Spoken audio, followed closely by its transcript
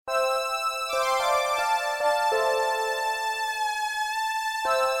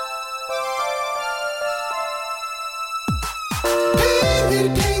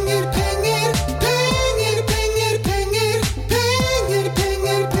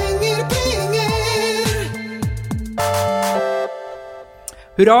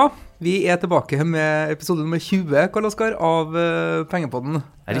Hurra! Vi tilbake med episode nummer 20, Karl Oskar, av Pengepodden.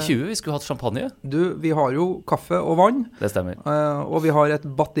 Det 20? Vi skulle hatt champagne. Du, vi har jo kaffe og vann. Det stemmer. Og vi har et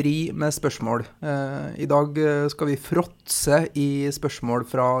batteri med spørsmål. I dag skal vi fråtse i spørsmål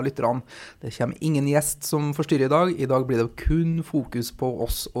fra lytterne. Det kommer ingen gjest som forstyrrer i dag. I dag blir det kun fokus på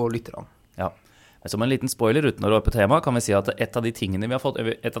oss og lytterne. Ja. Som en liten spoiler uten å røpe tema, kan vi si at et av de temaene vi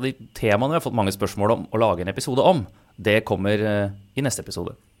har fått mange spørsmål om å lage en episode om, det kommer i neste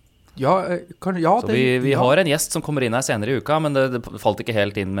episode. Ja, så vi har en gjest som kommer inn her senere i uka, men det falt ikke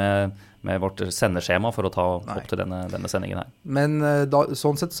helt inn med vårt sendeskjema for å ta opp til denne sendingen her. Men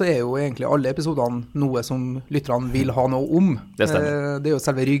sånn sett så jo egentlig alle episodene noe som lytterne vil ha noe om. Det stemmer. Det jo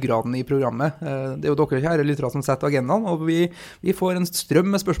selve ryggraden i programmet. Det jo dere kjære lyttere som setter agendaen, og vi får en strøm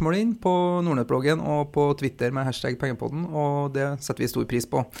med spørsmål inn på Nordnet-bloggen og på Twitter med #Pengepodden, og det setter vi stor pris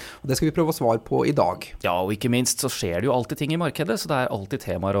på. Og det skal vi prøve å svare på i dag. Ja, og ikke minst så skjer det jo alltid ting i markedet, så det alltid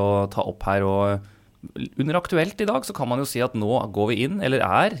temaer å ta opp her, og under aktuelt i dag så kan man jo si at nå går vi inn, eller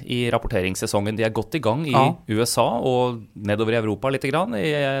i rapporteringssesongen. De godt i gang i USA og nedover i Europa litt grann.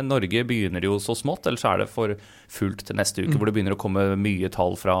 I Norge begynner det jo så smått, ellers det for fullt til neste uke, hvor det begynner å komme mye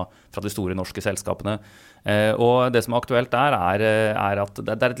tall fra de store norske selskapene. Og det som aktuelt at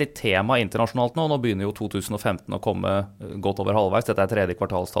det et litt tema internasjonalt nå. Nå begynner jo 2015 å komme godt over halvveis. Dette tredje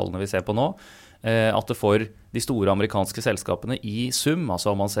kvartalstallene vi ser på nå. At det for de store amerikanske selskapene i sum,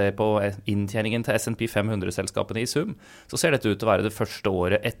 altså om man ser på inntjeningen til S&P 500-selskapene i sum, så ser dette ut til å være det første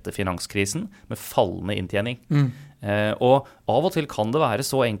året etter finanskrisen med fallende inntjening. Og av og til kan det være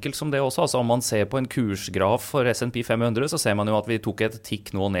så enkelt som det også. Altså om man ser på en kursgraf for S&P 500, så ser man jo at vi tok et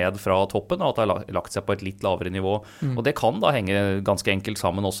tikk nå ned fra toppen, og at det har lagt seg på et litt lavere nivå. Og det kan da henge ganske enkelt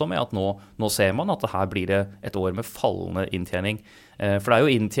sammen også med at nå ser man at her blir det et år med fallende inntjening. For det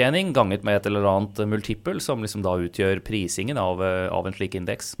jo inntjening ganget med et eller annet multiple som liksom da utgjør prisingen av en slik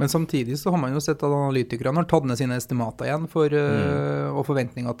indeks. Men samtidig så har man jo sett at analytikerne har tatt ned sine estimater igjen og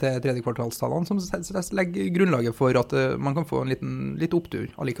forventninger til tredje kvartalstallene, som legger grunnlaget for at man kan få en litt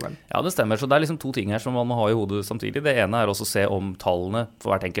opptur allikevel. Ja, det stemmer. Så det liksom to ting her som man må ha i hodet samtidig. Det ene også å se om tallene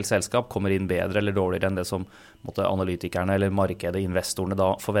for hvert enkelt selskap kommer inn bedre eller dårligere enn det som analytikerne eller markedet, investorene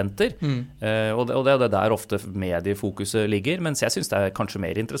da forventer. Og det der ofte mediefokuset ligger, mens jeg synes det kanskje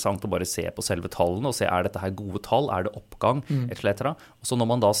mer interessant å bare se på selve tallene og se, dette her gode tall, det oppgang, etc. Og så når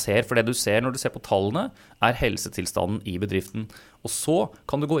man da ser, for det du ser når du ser på tallene, helsetilstanden i bedriften. Og så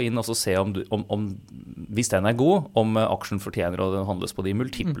kan du gå inn og se om hvis den god, om aksjen fortjener å handles på de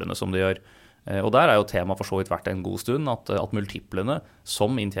multiplene som det gjør. Og der jo tema for så vidt vært en god stund at multiplene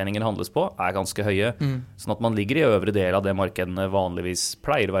som inntjeningen handles på ganske høye, sånn at man ligger i øvre del av det markedene vanligvis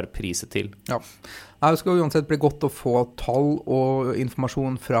pleier å være priset til. Ja. Det skal uansett bli godt å få tall og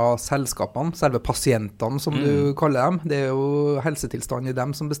informasjon fra selskapene, selve pasientene som du kaller dem. Det jo helsetilstanden i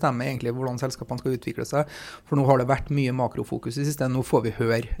dem som bestemmer egentlig hvordan selskapene skal utvikle seg. For nå har det vært mye makrofokus i siste, nå får vi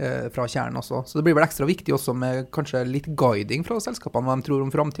høre fra kjernen også. Så det blir vel ekstra viktig også med kanskje litt guiding fra selskapene, hva de tror om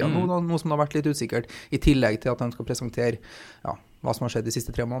fremtiden, noe som har vært litt usikkert, i tillegg til at de skal presentere hva som har skjedd de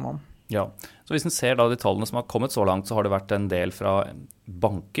siste 3 månedene. Ja, så hvis en ser da de tallene som har kommet så langt, så har det vært en del fra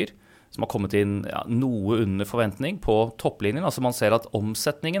banker, som har kommet inn noe under forventning på topplinjen. Altså man ser at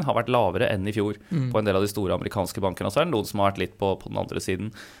omsetningen har vært lavere enn i fjor på en del av de store amerikanske bankene. Og så det noen som har vært litt på den andre siden.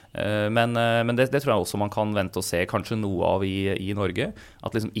 Men det tror jeg også man kan vente å se kanskje noe av i Norge.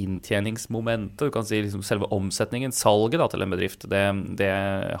 At liksom inntjeningsmomentet, du kan si liksom selve omsetningen, salget da, til en bedrift, det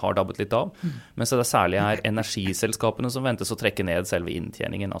har dabbet litt av. Men så det særlig energiselskapene som ventes å trekke ned selve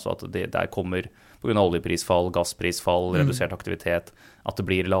inntjeningen. Altså at det der kommer på grunn av oljeprisfall, gassprisfall, redusert aktivitet, at det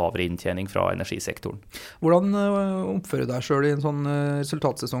blir lavere inntjening fra energisektoren. Hvordan oppfører du deg selv i en sånn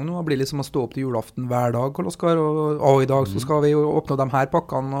resultatsesong nå? Det blir liksom å stå opp til julaften hver dag, Karl Oskar, og i dag så skal vi jo åpne de her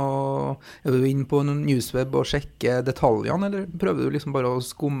pakkene, og du inn på Newsweb og sjekke detaljene, eller prøver du liksom bare å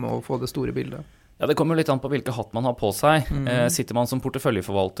skumme og få det store bildet? Ja, det kommer jo litt an på hvilke hatt man har på seg. Sitter man som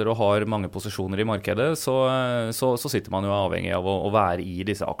porteføljeforvalter og har mange posisjoner i markedet, så sitter man jo avhengig av å være i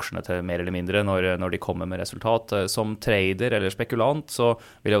disse aksjene til mer eller mindre når de kommer med resultat. Som trader eller spekulant så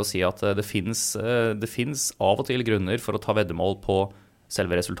vil jeg jo si at det finnes av og til grunner for å ta veddemål på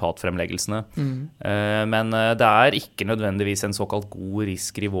selve resultatfremleggelsene. Men det ikke nødvendigvis en såkalt god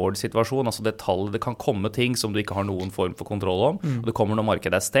risk-reward-situasjon. Altså det kan komme ting som du ikke har noen form for kontroll om, og det kommer når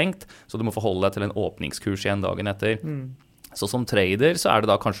markedet stengt, så du må forholde deg til en åpningskurs igjen dagen etter. Så som trader så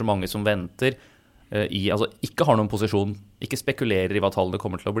det da kanskje mange som venter altså ikke har noen posisjon, ikke spekulerer i hva tallene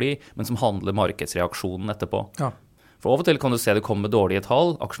kommer til å bli, men som handler markedsreaksjonen etterpå. Ja. For av og til kan du se det komme med dårlige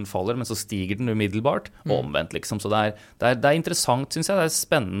tall, aksjen faller, men så stiger den umiddelbart, og omvendt liksom. Så det er interessant, synes jeg, det er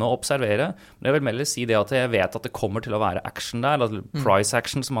spennende å observere. Men jeg vil mer si det at jeg vet at det kommer til å være action der, eller price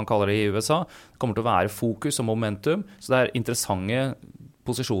action som man kaller det i USA. Det kommer til å være fokus og momentum, så det er interessante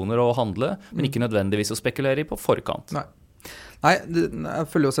posisjoner å handle, men ikke nødvendigvis å spekulere i på forkant. Nei, jeg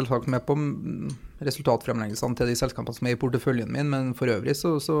følger jo selvsagt med på resultatfremleggelsene til de selskapene som er i porteføljen min, men for øvrig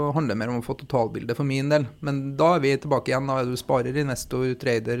så handler det mer om å få totalbildet for min del. Men da er vi tilbake igjen, da er du sparer, investor,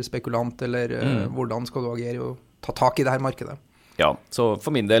 trader, spekulant, eller hvordan skal du agere og ta tak i det her markedet? Ja, så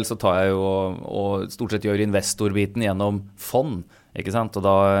for min del så tar jeg jo og stort sett gjør investorbiten gjennom fond, ikke sant? Og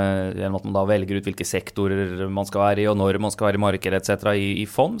da, gjennom at man da velger ut hvilke sektorer man skal være i, og når man skal være i markedet, etc. i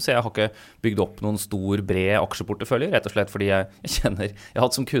fond, så jeg har ikke bygd opp noen stor, bred aksjeportefølje, rett og slett fordi jeg har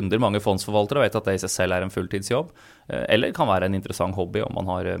hatt som kunder mange fondsforvaltere, og vet at det i seg selv er en fulltidsjobb, eller kan være en interessant hobby om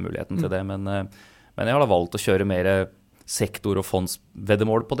man har muligheten til det, men jeg har da valgt å kjøre mer sektor- og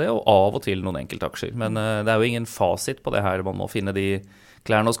fondsveddemål på det, og av og til noen enkelte aksjer. Men det er jo ingen fasit på det her, man må finne de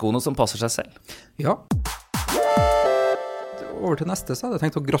klærne og skoene som passer seg selv. Ja. Over til neste, så hadde jeg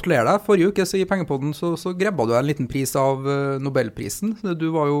tenkt å gratulere deg. Forrige uke så i Pengepodden så grabba du en liten pris av Nobelprisen.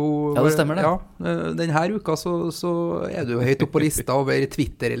 Du var jo... Ja, det stemmer det. Ja, denne uka så er du høyt opp på lista over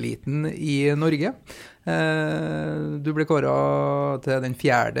Twitter-eliten i Norge. Du ble kåret til den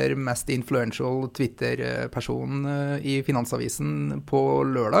 4. mest influential Twitter-personen i Finansavisen på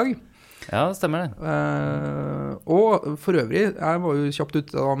lørdag. Ja, det stemmer det. Og for øvrig, jeg var jo kjapt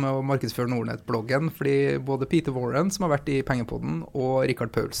ute da med å markedsføre Nordnet-bloggen, fordi både Peter Warren, som har vært i Pengepodden, og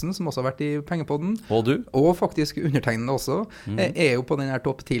Rikard Paulsen, som også har vært i Pengepodden, og du, og faktisk undertegnende også, er jo på denne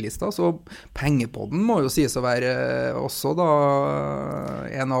topp 10-lista, så Pengepodden må jo sies å være også da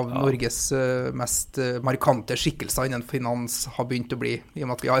en av Norges mest markante skikkelser innen finans har begynt å bli, i og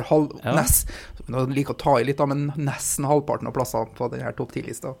med at vi har liker å ta i litt da, men nesten halvparten av plassene på denne topp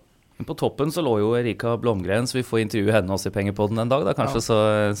 10-lista. På toppen så lå jo Erika Blomgren, så vi får intervjue henne også i Pengepodden en dag, da kanskje,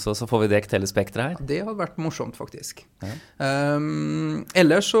 så får vi dekt hele spektret her. Det hadde vært morsomt, faktisk. Ja.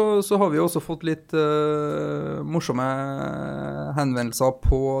 Ellers så har vi også fått litt morsomme henvendelser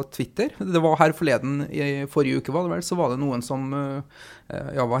på Twitter. Det var her forleden, i forrige uke var det vel, så var det noen som,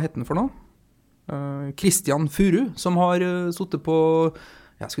 hva heter den for noe? Christian Furu, som har suttet på...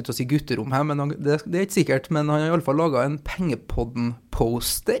 Jeg skulle til å si gutterom her, men det er ikke sikkert, men han har i alle fall laget en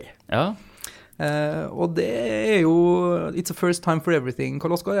Pengepodden-poster. Ja. Og det er jo It's a first time for everything,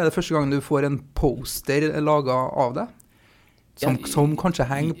 Karl Oskar. Er det første gang du får en poster laget av deg? Som kanskje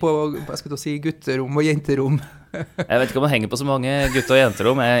henger på, jeg skulle til å si, gutterom og jenterom. Jeg vet ikke om det henger på så mange gutte- og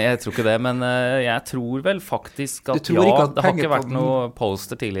jenterom, jeg tror ikke det, men jeg tror vel faktisk at det har ikke vært noe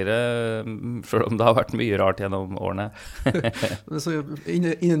poster tidligere, selv om det har vært mye rart gjennom årene. Så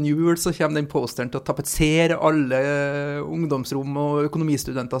innen jul så kommer den posteren til å tapetsere alle ungdomsrom og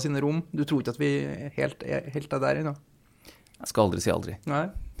økonomistudenter sine rom. Du tror ikke at vi helt er der ennå? Jeg skal aldri si aldri.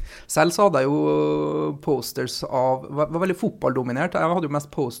 Nei. Selv så hadde jeg jo posters var veldig fotballdominert. Jeg hadde jo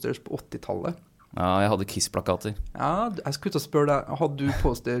mest posters på 80-tallet. Ja, jeg hadde Kiss-plakater. Ja, jeg skulle til å spørre deg, hadde du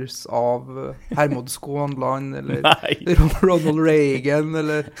posters av Hermod Skånland, eller Ronald Reagan,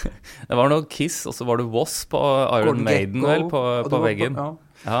 eller? Det var noe Kiss, og så var det Woss på Iron Maiden, vel, på veggen.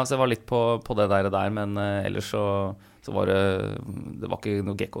 Ja, så jeg var litt på det der, men ellers så var det var ikke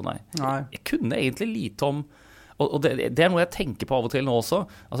noe Gekko, nei. Jeg kunne egentlig lite om... Og det er noe jeg tenker på av og til nå også.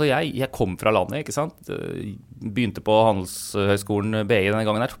 Altså jeg kom fra landet, ikke sant? Begynte på Handelshøyskolen BI denne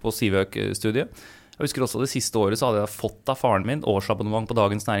gangen her, på Sivøk-studiet. Jeg husker også det siste året så hadde jeg fått av faren min årsabonnement på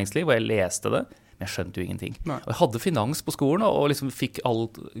Dagens Næringsliv, og jeg leste det, men jeg skjønte jo ingenting. Nei. Og jeg hadde finans på skolen, og liksom fikk all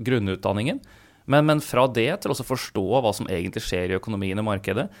grunnutdanningen. Men fra det til å forstå hva som egentlig skjer i økonomien og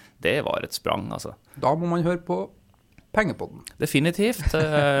markedet, det var et sprang, altså. Da må man høre på Pengepodden. Definitivt.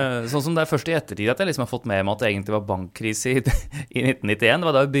 Sånn som det er først i ettertid at jeg liksom har fått med meg at det egentlig var bankkrise i 1991. Det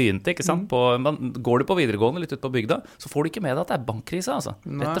var da jeg begynte, ikke sant? Går du på videregående litt ut på bygda, så får du ikke med deg at det er bankkrise, altså.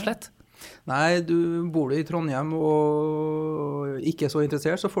 Rett og slett. Nei, bor du i Trondheim og ikke er så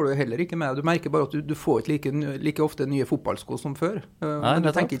interessert, så får du heller ikke med. Du merker bare at du får ikke like ofte nye fotballsko som før. Men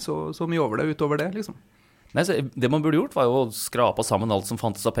du tenker ikke så mye over det utover det, liksom. Nei, så det man burde gjort var jo å skrape sammen alt som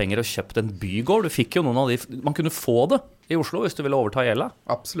fantes av penger og kjøpt en bygård. Du fikk jo noen av de, man kunne få det i Oslo hvis du ville overta gjelda.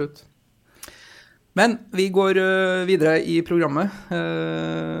 Absolutt. Men vi går videre i programmet.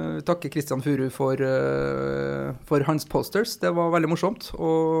 Takker Christian Furu for hans posters. Det var veldig morsomt.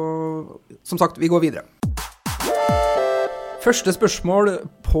 Og som sagt, vi går videre. Første spørsmål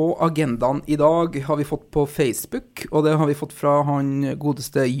på agendaen i dag har vi fått på Facebook, og det har vi fått fra han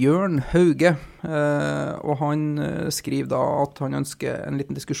godeste Jørn Hauge. og han skriver da at han ønsker en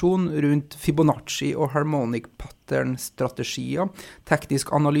liten diskusjon rundt Fibonacci og harmonic pattern-strategier, teknisk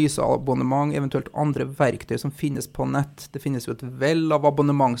analyse av abonnement, eventuelt andre verktøy som finnes på nett. Det finnes jo et vell av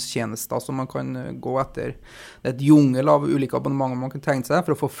abonnementstjenester som man kan gå etter. Det er et jungel av ulike abonnementer man kan tegne seg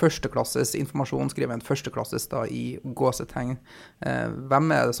for å få førsteklasses informasjon, skrive en førsteklasses da i gåsetegn.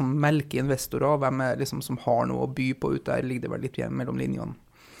 Hvem er det som melker investorer, hvem er det liksom som har noe å by på ut der, ligger det vel litt igjen mellom linjene.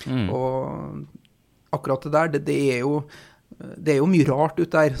 Og akkurat det der, det er jo mye rart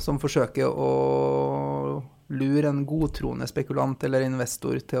ut der som forsøker å lure en godtroende spekulant eller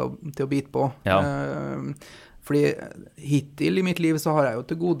investor til å bite på. Ja. Fordi hittil i mitt liv så har jeg jo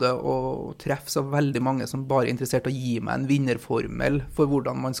til gode å treffe så veldig mange som bare er interessert i å gi meg en vinnerformel for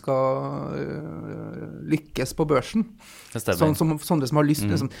hvordan man skal lykkes på børsen. Sånne som har lyst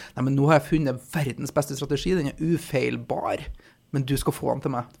til liksom, nei, men nå har jeg funnet verdens beste strategi, den er ufeilbar, men du skal få den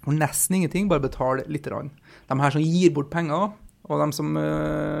til meg. For nesten ingenting, bare betale litt. De her som gir bort penger, og de som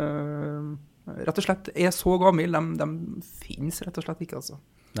rett og slett er så gamle, de finnes rett og slett ikke, altså.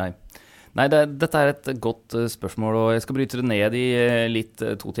 Nei, dette er et godt spørsmål, og jeg skal bryte det ned i litt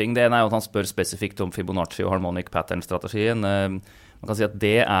to ting. Det ene er at han spør spesifikt om Fibonacci og harmonic pattern-strategien. Man kan si at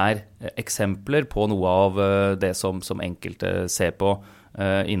det er eksempler på noe av det som enkelte ser på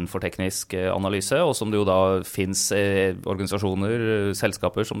innenfor teknisk analyse, og som det jo da finnes organisasjoner,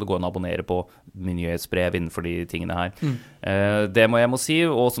 selskaper som det går an å abonnere på nyhetsbrev innenfor de tingene her. Det jeg må si,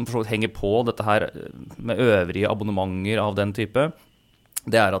 og som for så vidt henger på dette her med øvrige abonnementer av den type,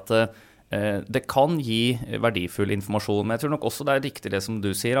 det er at det kan gi verdifull informasjon, men jeg tror nok også det er riktig det som du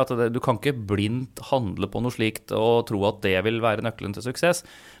sier, at du kan ikke blindt handle på noe slikt og tro at det vil være nøkkelen til suksess.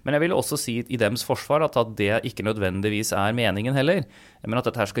 Men jeg vil også si i dems forsvar at det ikke nødvendigvis er meningen heller, men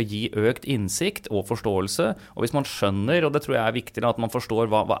at dette her skal gi økt innsikt og forståelse, og hvis man skjønner, og det tror jeg er viktig at man forstår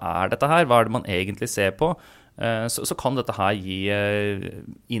hva er dette her, hva er det man egentlig ser på, så kan dette her gi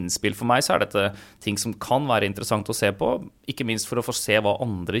innspill. For meg så er dette ting som kan være interessant å se på, ikke minst for å få se hva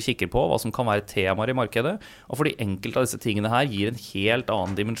andre kikker på, hva som kan være temaer i markedet, og fordi enkelte av disse tingene her gir en helt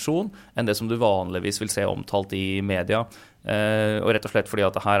annen dimensjon enn det som du vanligvis vil se omtalt i media. Og rett og slett fordi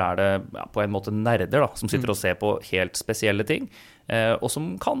at her er det på en måte nerder da, som sitter og ser på helt spesielle ting, og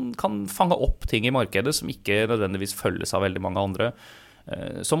som kan fange opp ting i markedet som ikke nødvendigvis følges av veldig mange andre.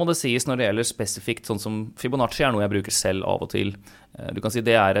 Så må det sies når det gjelder spesifikt, sånn som Fibonacci er noe jeg bruker selv av og til. Du kan si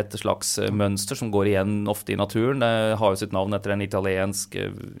det er et slags mønster som går igjen ofte i naturen. Det har jo sitt navn etter en italiensk,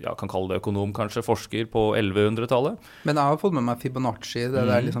 kan kalle det økonom kanskje, forsker på 1100-tallet. Men jeg har fått med meg Fibonacci, det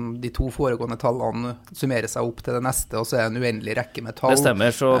der liksom de to foregående tallene summerer seg opp til det neste, og så er det en uendelig rekke med tall. Det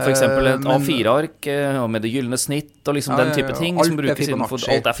stemmer, så for eksempel et A4-ark med det gyllene snitt og liksom den type ting som brukes innenfor,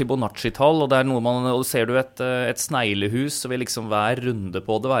 alt er Fibonacci-tall, og det er noe og ser du et sneglehus, så vil liksom hver runde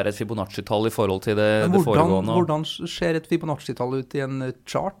på det være et Fibonacci-tall i forhold til det foregående. Hvordan ser et Fibonacci-tall ut i en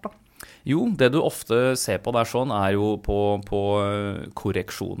chart da? Jo, det du ofte ser på der sånn er jo på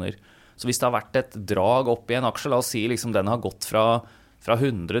korreksjoner. Så hvis det har vært et drag opp i en aksje, la oss si liksom den har gått fra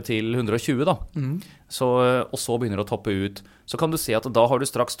 100 til 120 da, og så begynner å toppe ut, så kan du si at da har du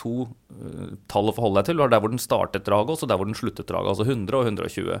straks to tall å forholde deg til. Du har der hvor den startet draget, og så der hvor den sluttet draget, altså 100 og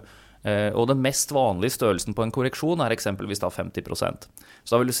 120. Og den mest vanlige størrelsen på en korreksjon er eksempelvis da 50%.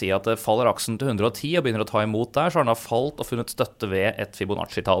 Så da vil du si at faller aksjen til 110 og begynner å ta imot der, så har den da falt og funnet støtte ved et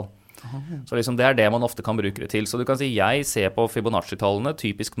Fibonacci-tall. Så liksom det er det man ofte kan bruke det til. Så du kan si jeg ser på Fibonacci-tallene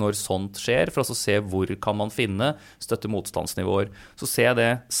typisk når sånt skjer, for å se hvor kan man finne støtte-motstandsnivåer. Så ser jeg det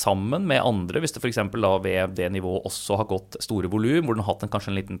sammen med andre, hvis det for eksempel da ved det nivået også har gått store volum, hvor den har hatt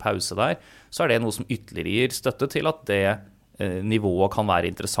kanskje en liten pause der, så er det noe som ytterligere gir støtte til at det nivået kan være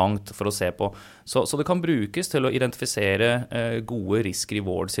interessant for å se på. Så det kan brukes til å identifisere gode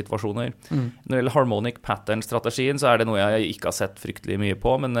risk-reward-situasjoner. Når det gjelder harmonic pattern-strategien, så er det noe jeg ikke har sett fryktelig mye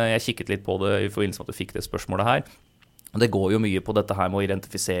på, men jeg kikket litt på det i forbindelse med at du fikk det spørsmålet her. Det går jo mye på dette her med å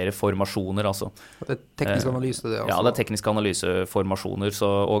identifisere formasjoner, altså. Det er teknisk analyse, det altså. Ja, det er teknisk analyseformasjoner,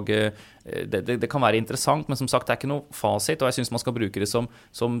 og det kan være interessant, men som sagt, det er ikke noe fasit, og jeg synes man skal bruke det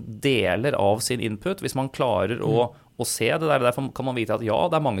som deler av sin input, hvis man klarer å se det der. Derfor kan man vite at ja,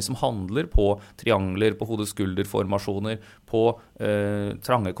 det er mange som handler på triangler, på hode-skulder-formasjoner, på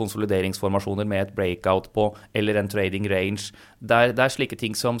trange konsolideringsformasjoner med et breakout på, eller en trading range. Det er slike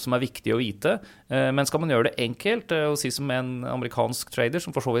ting som er viktige å vite, men skal man gjøre det enkelt, og si som en amerikansk trader,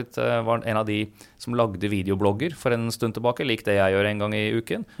 som for så vidt var en av de som lagde videoblogger for en stund tilbake, lik det jeg gjør en gang i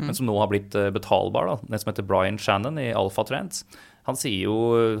uken, men som nå har blitt betalbar, da, det som heter Brian Shannon i Alpha Trends. Han sier jo,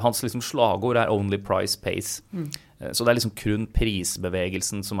 hans liksom slagord only price pays. Så det liksom kun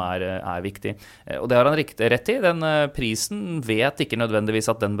prisbevegelsen som viktig. Og det har han rett i. Den prisen vet ikke nødvendigvis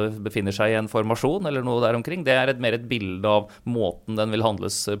at den befinner seg i en formasjon eller noe der omkring. Det mer et bilde av måten den vil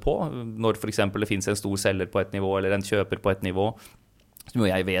handles på. Når for eksempel det finnes en stor selger på et nivå eller en kjøper på et nivå, som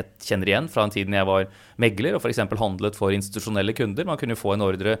jeg kjenner igjen fra en tiden jeg var megler og for eksempel handlet for institusjonelle kunder. Man kunne få en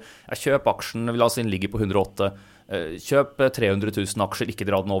ordre, kjøp aksjen, la oss si den ligger på 108, kjøp 300 000 aksjer, ikke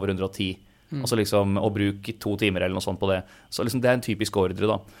dra den over 110. Altså liksom, og bruk 2 timer eller noe sånt på det. Så liksom, det en typisk ordre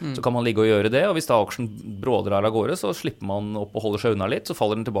da. Så kan man ligge og gjøre det, og hvis da aksjen brådrar av gårde, så slipper man opp og holder seg unna litt, så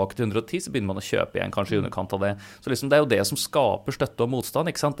faller den tilbake til 110, så begynner man å kjøpe igjen, kanskje i underkant av det. Så liksom, det jo det som skaper støtte og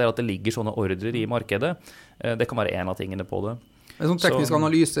motstand, ikke sant? Det at det ligger sånne ordrer i markedet. Det kan være en av tingene på det. En sånn teknisk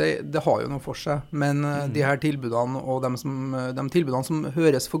analyse, det har jo noe for seg, men de her tilbudene og de tilbudene som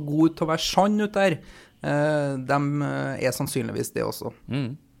høres for gode til å være sann ut der, de sannsynligvis det også.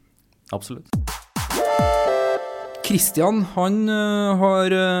 Absolutt. Kristian, han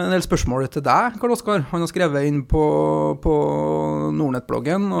har en del spørsmål til deg, Karl Oskar. Han har skrevet inn på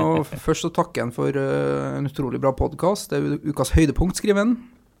Nordnett-bloggen, og først så takker han for en utrolig bra podcast. Det ukas høydepunkt, skriver han.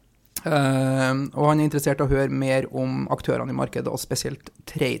 Og han interessert i å høre mer om aktørene i markedet, og spesielt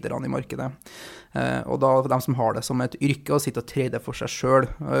traderne i markedet. Og da de som har det som et yrke og sitter og trader for seg selv.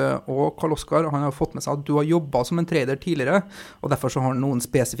 Og Karl Oskar, han har fått med seg at du har jobbet som en trader tidligere, og derfor så har han noen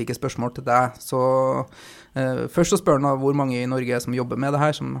spesifikke spørsmål til deg. Så først så spør han hvor mange i Norge som jobber med det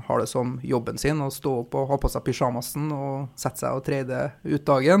her, som har det som jobben sin, å stå opp og ha på seg pyjamasen og sette seg og trade ut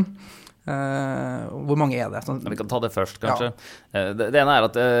dagen. Hvor mange det? Sånn, vi kan ta det først, kanskje. Ja. Det ene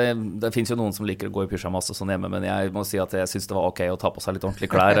at det finnes jo noen som liker å gå i pyjamas og sånn hjemme, men jeg må si at jeg synes det var ok å ta på seg litt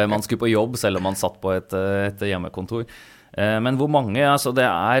ordentlige klær. Man skulle på jobb selv om man satt på et hjemmekontor. Men hvor mange? Altså, det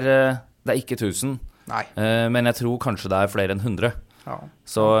er ikke 1000. Nei. Men jeg tror kanskje det flere enn 100. Ja.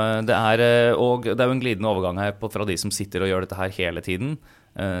 Så og det jo en glidende overgang her fra de som sitter og gjør dette her hele tiden,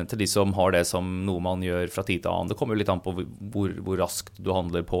 til de som har det som noe man gjør fra tid til annen. Det kommer jo litt an på hvor raskt du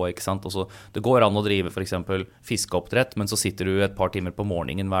handler på, ikke sant? Også, det går an å drive for eksempel fiskeoppdrett, men så sitter du et par timer på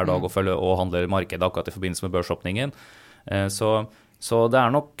morgenen hver dag og handler markedet akkurat i forbindelse med børsåpningen. Så det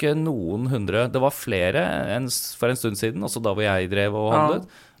nok noen hundre. Det var flere for en stund siden, også da hvor jeg drev og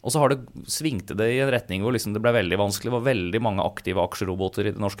handlet. Ja. Og så svingte det i en retning hvor liksom det ble veldig vanskelig. Det var veldig mange aktive aksjeroboter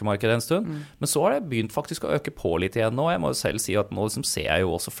i det norske markedet en stund. Men så har det begynt faktisk å øke på litt igjen nå. Jeg må jo selv si at nå liksom ser jeg jo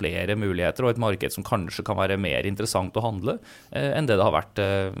også flere muligheter, og et marked som kanskje kan være mer interessant å handle enn det har vært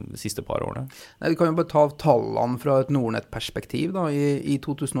de siste par årene. Vi kan jo bare ta tallene fra et Nordnett-perspektiv. I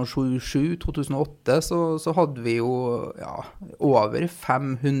 2007-2008 så hadde vi jo over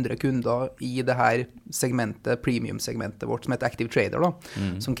 500 kunder i det her segmentet, premium-segmentet vårt, som heter Active Trader,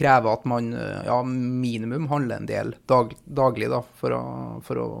 som krever at man minimum handler en del daglig da, for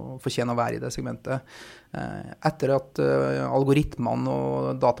å fortjene å være i det segmentet. Etter at algoritmene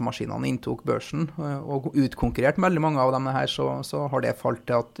og datamaskinene inntok børsen og utkonkurrert veldig mange av dem her, så har det falt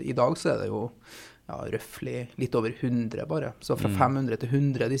til at i dag så det jo røffelig litt over 100 bare. Så fra 500 til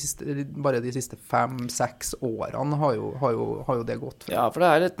 100 bare de siste 5-6 årene har jo det gått. Ja, for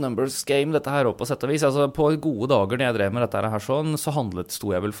det et numbers game dette her oppe på sett og vis. Altså, på gode dager når jeg drev med dette her sånn, så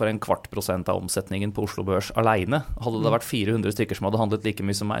sto jeg vel for 0,25% av omsetningen på Oslo Børs alene. Hadde det vært 400 stykker som hadde handlet like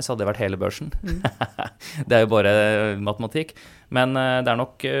mye som meg, så hadde det vært hele børsen. Det jo bare matematikk. Men det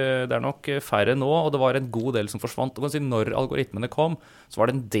nok færre nå, og det var en god del som forsvant. Og når algoritmene kom, så var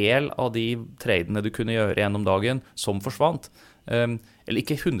det en del av de tradene du kunne gjøre gjennom dagen som forsvant. Eller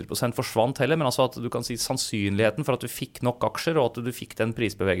ikke 100% forsvant heller, men altså at du kan si sannsynligheten for at du fikk nok aksjer, og at du fikk den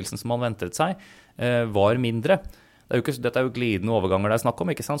prisbevegelsen som man ventet seg, var mindre. Dette jo glidende overganger det snakk om,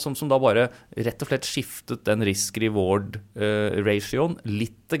 ikke sant? Som da bare rett og slett skiftet den risk-reward-ratioen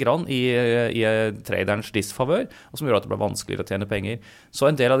litt grann i traderens disfavør, og som gjør at det ble vanskeligere å tjene penger. Så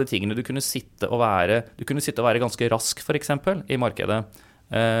en del av de tingene du kunne sitte og være ganske rask for eksempel i markedet.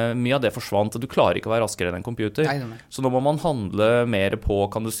 Mye av det forsvant, og du klarer ikke å være raskere enn en computer. Nei. Så nå må man handle mer på,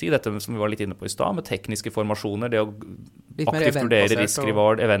 kan du si, dette som vi var litt inne på i sted, med tekniske formasjoner, det å aktivt vurdere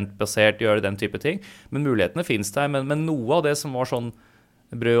risk-reward, eventbasert, gjøre den type ting. Men mulighetene finnes der, men noe av det som var sånn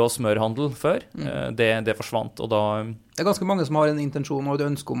brød- og smørhandel før, det forsvant, og da... Det ganske mange som har en intensjon og et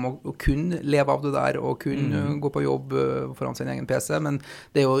ønske om å kunne leve av det der, og kunne gå på jobb foran sin egen PC, men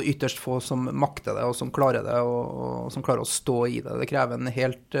det jo ytterst få som makter det, og som klarer det, og som klarer å stå i det. Det krever en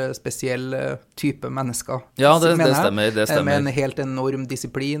helt spesiell type mennesker. Ja, det stemmer. Med en helt enorm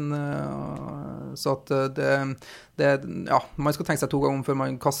disiplin, så at det Man skal tenke seg 2 ganger før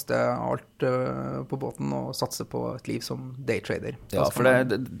man kaster alt på båten og satser på et liv som daytrader. Ja, for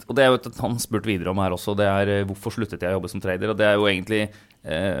og det jo han spurt videre om her også, det hvorfor sluttet jeg å jobbe som trader, og det jo egentlig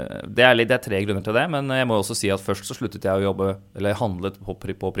det 3 grunner til det, men jeg må også si at først så sluttet jeg å jobbe, eller handlet på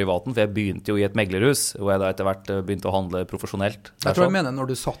privaten, for jeg begynte jo i et meglerhus, hvor jeg da etter hvert begynte å handle profesjonelt. Jeg tror jeg mener når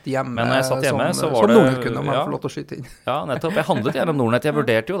du satt hjemme, men når jeg satt hjemme så var som Nordnet-kunde, om jeg får lov til å skyte inn. Ja, nettopp. Jeg handlet gjennom Nordnet. Jeg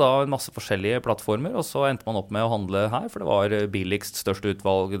vurderte jo da en masse forskjellige plattformer, og så endte man opp med å handle her, for det var billigst, størst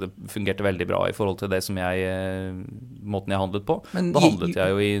utvalg, det fungerte veldig bra i forhold til det som måten jeg handlet på. Men da handlet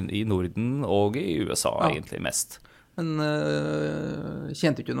jeg jo i Norden og i USA egentlig mest. Men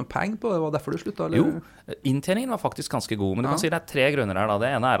tjente du ikke noen penger på det? Var det derfor du sluttet? Eller? Jo, inntjeningen var faktisk ganske god, men du kan si det 3 grunner her da. Det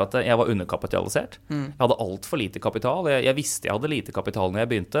ene at jeg var underkapitalisert. Jeg hadde alt for lite kapital. Jeg visste jeg hadde lite kapital når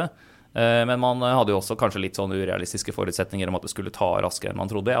jeg begynte, men man hadde jo også kanskje litt sånn urealistiske forutsetninger om at det skulle ta raskere enn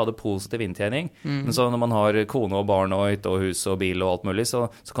man trodde. Jeg hadde positiv inntjening, men så når man har kone og barn og hytte og hus og bil og alt mulig, så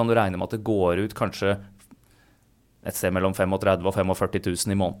kan du regne med at det går ut kanskje et sted mellom 35 og 45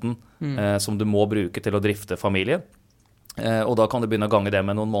 000 i måneden som du må bruke til å drifte familien. Og da kan du begynne å gange det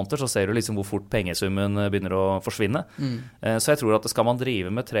med noen måneder, så ser du liksom hvor fort pengesummen begynner å forsvinne. Så jeg tror at skal man drive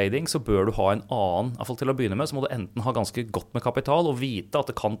med trading, så bør du ha en annen, i hvert fall til å begynne med, så må du enten ha ganske godt med kapital og vite at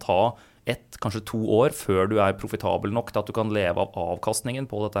det kan ta 1, kanskje 2 år før du profitabel nok til at du kan leve av avkastningen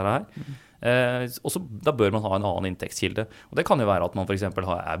på dette her. Og så da bør man ha en annen inntektskilde. Og det kan jo være at man for eksempel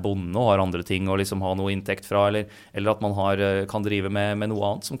bonde og har andre ting å liksom ha noe inntekt fra, eller at man kan drive med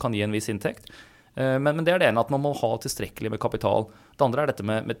noe annet som kan gi en viss inntekt. Men det det ene at man må ha tilstrekkelig med kapital. Det andre dette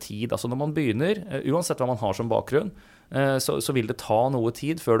med tid. Altså når man begynner, uansett hva man har som bakgrunn, så vil det ta noe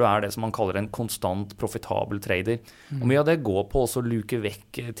tid før du det som man kaller en konstant profitabel trader. Og mye av det går på også å luke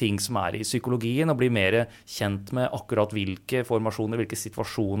vekk ting som i psykologien, og bli mer kjent med akkurat hvilke formasjoner, hvilke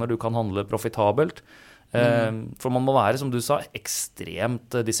situasjoner du kan handle profitabelt. For man må være, som du sa,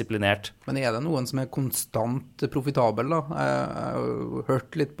 ekstremt disiplinert. Men det noen som konstant profitabel da? Jeg har jo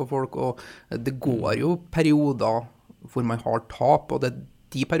hørt litt på folk, og det går jo perioder hvor man har tap, og det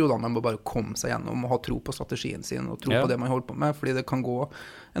de periodene man må bare komme seg gjennom og ha tro på strategien sin og tro på det man holder på med, fordi det kan gå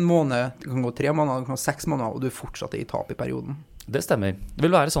en måned, det kan gå 3 måneder, det kan gå 6 måneder, og du fortsatt i tap i perioden. Det stemmer. Det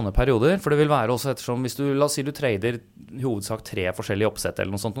vil være sånne perioder, for det vil være også ettersom, hvis la oss si du trader i hovedsak 3 forskjellige oppsett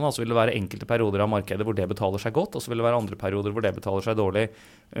eller noe sånt, så vil det være enkelte perioder av markedet hvor det betaler seg godt, og så vil det være andre perioder hvor det betaler seg dårlig.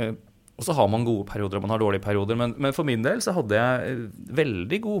 Og så har man gode perioder, og man har dårlige perioder, men for min del så hadde jeg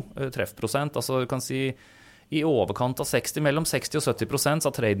veldig god treffprosent, altså du kan si i overkant av 60, mellom 60 og 70%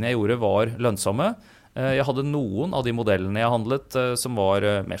 av tradene jeg gjorde var lønnsomme. Jeg hadde noen av de modellene jeg handlet som var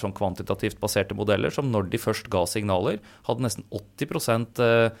mer sånn kvantitativt baserte modeller, som når de først ga signaler, hadde nesten 80%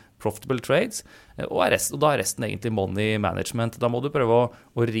 profitable trades, og da resten egentlig money management. Da må du prøve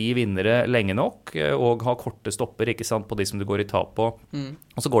å ri vinnere lenge nok, og ha korte stopper, ikke sant, på de som du går i tap på.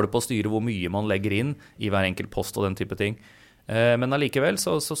 Og så går det på å styre hvor mye man legger inn i hver enkelt post og den type ting. Men allikevel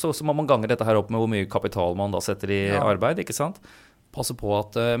så må man gange dette her opp med hvor mye kapital man da setter i arbeid, ikke sant? Passe på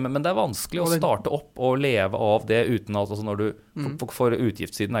at, men det vanskelig å starte opp og leve av det uten at altså når du for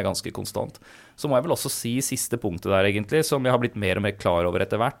utgiftssiden ganske konstant. Så må jeg vel også si siste punktet der egentlig, som jeg har blitt mer og mer klar over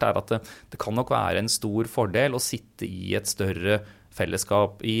etter hvert, at det kan nok være en stor fordel å sitte i et større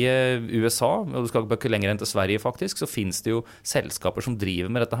fellesskap. I USA, og du skal ikke lenger enn til Sverige faktisk, så finnes det jo selskaper som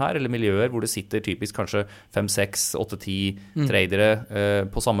driver med dette her, eller miljøer hvor det sitter typisk kanskje 5, 6, 8, 10 tradere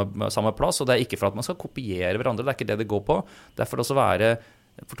på samme plass, og det ikke for at man skal kopiere hverandre, det ikke det går på. Det for også være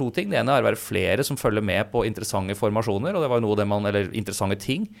for 2 ting. Det ene å være flere som følger med på interessante formasjoner, og det var jo noe av det eller interessante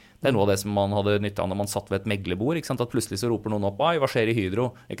ting. Det noe av det som man hadde nytte av når man satt ved et meglebord, ikke sant? At plutselig så roper noen opp, hva skjer i Hydro,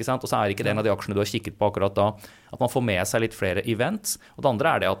 ikke sant? Og så ikke det en av de aksjene du har kikket på akkurat da. At man får med seg litt flere events. Og det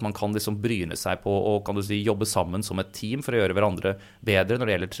andre det at man kan liksom bryne seg på og kan du si, jobbe sammen som et team for å gjøre hverandre bedre når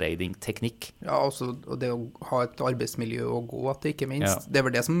det gjelder trading-teknikk. Ja, også det å ha et arbeidsmiljø å gå til, ikke minst. Det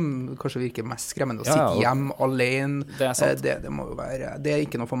vel det som kanskje virker mest skremmende, å sitte hjem alene. Det må jo være, det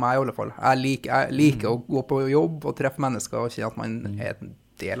ikke noe for meg i alle fall. Jeg liker å gå på jobb og treffe mennesker og kjenne at man en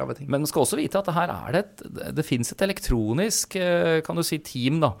del av et ting. Men man skal også vite at her det finnes et elektronisk, kan du si,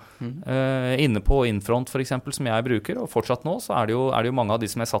 team da, inne på Infront for eksempel, som jeg bruker, og fortsatt nå så det jo mange av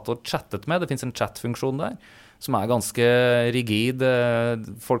de som jeg satt og chattet med. Det finnes en chat-funksjon der, som ganske rigid.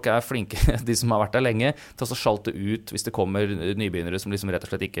 Folk flinke, de som har vært der lenge, til å sjalte ut hvis det kommer nybegynnere som liksom rett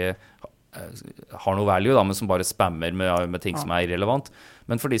og slett ikke har noe value, da, men som bare spammer med ting som irrelevant.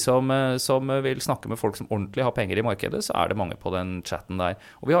 Men for de som vil snakke med folk som ordentlig har penger i markedet, så det mange på den chatten der.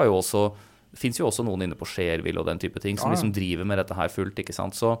 Og vi har jo også det finnes jo også noen inne på Shareville og den type ting, som liksom driver med dette her fullt, ikke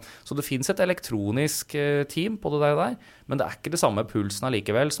sant? Så det finnes et elektronisk team på det der, men det ikke det samme pulsen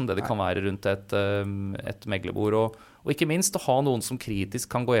allikevel, som det kan være rundt et meglerbord, og ikke minst å ha noen som kritisk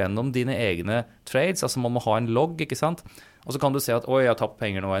kan gå gjennom dine egne trades, altså man må ha en logg, ikke sant? Og så kan du se at, oi, jeg har tapt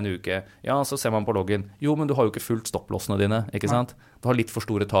penger nå en uke. Ja, så ser man på loggen. Jo, men du har jo ikke fulgt stopplossene dine, ikke sant? Du har litt for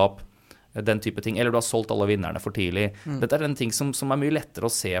store tap, den type ting. Eller du har solgt alle vinnerne for tidlig. Dette en ting som mye lettere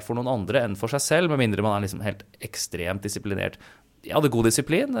å se for noen andre enn for seg selv, med mindre man liksom helt ekstremt disiplinert. Jeg hadde god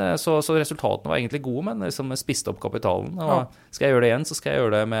disiplin, så resultatene var egentlig gode, men liksom spiste opp kapitalen. Og skal jeg gjøre det igjen, så skal jeg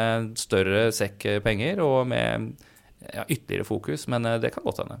gjøre det med større sekk penger og med ytterligere fokus, men det kan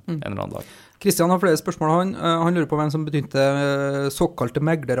godt hende en eller annen dag. Kristian har flere spørsmål. Han lurer på hvem som betyr såkalte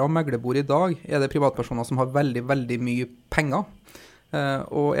meglere og meglerbord i dag. Det privatpersoner som har veldig, veldig mye penger?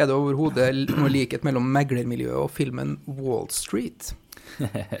 Og det overhodet noe likhet mellom meglermiljøet og filmen Wall Street?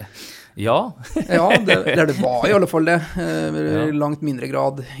 Ja. Ja, det var i alle fall det. Langt mindre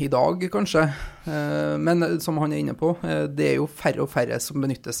grad i dag, kanskje. Men som han inne på, det jo færre og færre som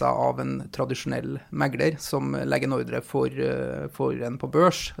benytter seg av en tradisjonell megler som legger en ordre for en på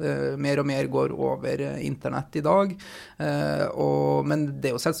børs. Mer og mer går over internett i dag. Men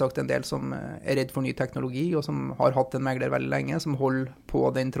det jo selvsagt en del som redd for ny teknologi, og som har hatt en megler veldig lenge, som holder på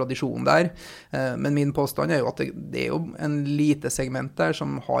den tradisjonen der. Men min påstand jo at det jo en lite segment der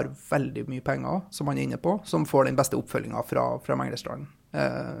som har veldig mye penger, som han inne på, som får den beste oppfølgingen fra meglerstanden.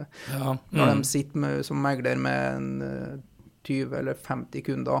 Når de sitter som megler med en 20 eller 50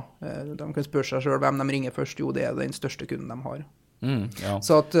 kunder, de kan spørre seg selv hvem de ringer først. Jo, det den største kunden de har.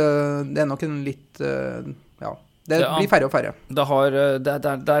 Så at det nok en litt det blir færre og færre. Det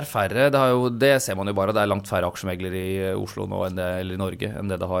færre, det ser man jo bare, det langt færre aksjemeglere i Oslo nå eller i Norge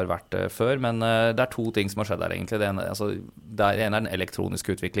enn det har vært før, men det to ting som har skjedd der egentlig. Det ene den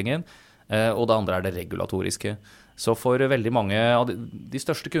elektroniske utviklingen, og det andre det regulatoriske. Så for veldig mange av de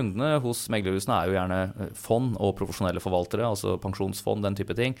største kundene hos meglerhusene jo gjerne fond og profesjonelle forvaltere, altså pensjonsfond, den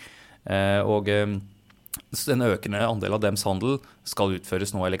type ting. Og en økende andel av dems handel skal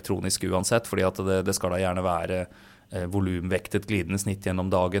utføres nå elektronisk uansett, fordi at det skal da gjerne være volumvektet glidende snitt gjennom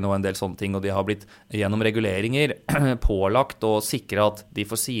dagen og en del sånne ting, og de har blitt gjennom reguleringer pålagt å sikre at de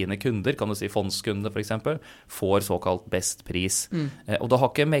for sine kunder, kan du si fondskunder for eksempel, får såkalt best pris. Og da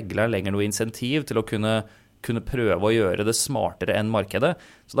har ikke megleren lenger noe insentiv til å kunne prøve å gjøre det smartere enn markedet.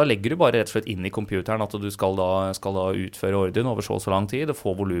 Så da legger du bare rett og slett inn i computeren at du skal da utføre ordren over så lang tid og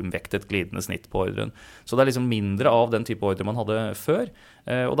få volumvektet glidende snitt på ordren. Så det liksom mindre av den type ordre man hadde før.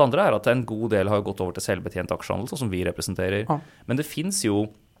 Og det andre at en god del har gått over til selvbetjent aksjehandel, sånn som vi representerer. Men det finnes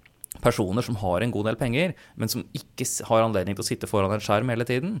jo personer som har en god del penger, men som ikke har anledning til å sitte foran en skjerm hele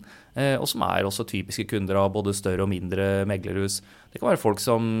tiden, og som også typiske kunder av både større og mindre meglerhus. Det kan være folk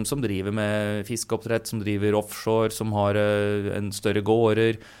som driver med fiskeoppdrett, som driver offshore, som har en større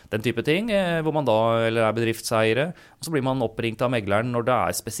gårder, den type ting, hvor man eller bedriftseiere, og så blir man oppringt av megleren når det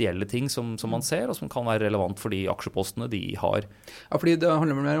spesielle ting som man ser, og som kan være relevant for de aksjepostene de har. Ja, fordi det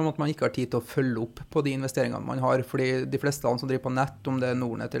handler mer om at man ikke har tid til å følge opp på de investeringene man har, fordi de fleste som driver på nett, om det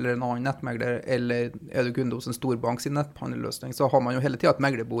Nordnet eller en annen nettmegler, eller du kunde hos en storbank sin netthandelløsning, så har man jo hele tiden et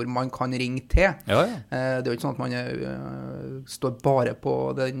meglerbord man kan ringe til. Ja. Det jo ikke sånn at man står bare på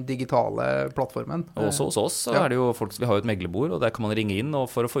den digitale plattformen. Også hos oss så det jo folk, vi har jo et meglerbord, og der kan man ringe inn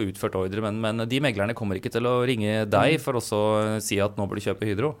for å få utført ordre, men de meglerne kommer ikke til å ringe deg for også å si at nå bør du kjøpe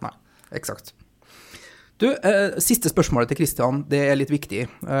Hydro. Nei, eksakt. Du, siste spørsmålet til Kristian, det litt viktig,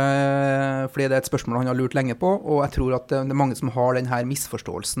 fordi det et spørsmål han har lurt lenge på, og jeg tror at det mange som har denne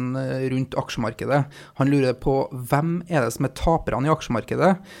misforståelsen rundt aksjemarkedet. Han lurer på hvem det som taperne i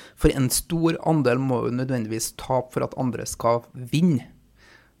aksjemarkedet, for en stor andel må jo nødvendigvis tape for at andre skal vinne.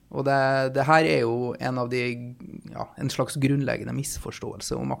 Og det her jo en av en slags grunnleggende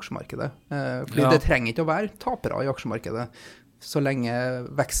misforståelse om aksjemarkedet. Fordi det trenger ikke å være tapere i aksjemarkedet. Så lenge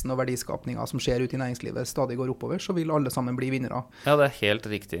veksten og verdiskapningen som skjer ute i næringslivet stadig går oppover, så vil alle sammen bli vinnere. Ja, det helt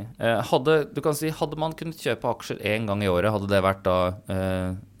riktig. Hadde man kunnet kjøpe aksjer en gang i året, hadde det vært da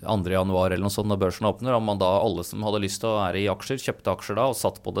 2. januar eller noe sånt når børsen åpner, om man da alle som hadde lyst til å være i aksjer, kjøpte aksjer da og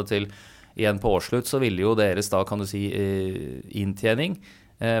satt på det til igjen på årsslutt, så ville jo deres da, kan du si, inntjening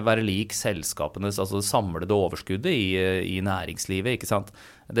være lik selskapenes, altså det samlede overskuddet i næringslivet, ikke sant?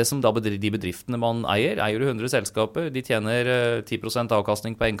 Det som da de bedriftene man eier jo 100 selskaper, de tjener 10%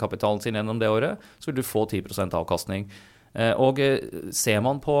 avkastning på egenkapitalen sin gjennom det året, så vil du få 10% avkastning. Og ser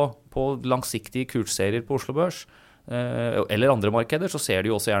man på langsiktige kursserier på Oslo Børs, eller andre markeder, så ser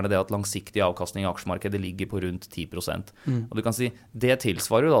du jo også gjerne det at langsiktig avkastning i aksjemarkedet ligger på rundt 10%. Og du kan si, det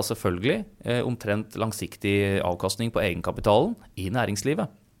tilsvarer jo da selvfølgelig omtrent langsiktig avkastning på egenkapitalen i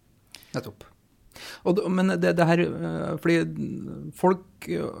næringslivet. Nettopp. Men det her, fordi folk,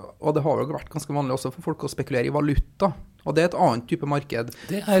 og det har jo vært ganske vanlig også for folk å spekulere i valuta, og det er et annet type marked.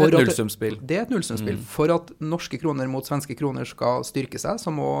 Det er et nullsumspill. Det er et nullsumspill. For at norske kroner mot svenske kroner skal styrke seg, så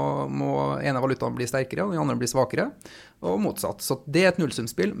må ene valutaen bli sterkere, og den andre bli svakere, og motsatt. Så det er et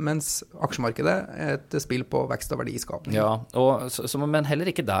nullsumspill, mens aksjemarkedet er et spill på vekst og verdiskapning. Ja, men heller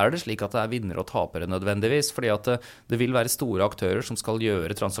ikke der er det slik at det er vinnere og tapere nødvendigvis, fordi at det vil være store aktører som skal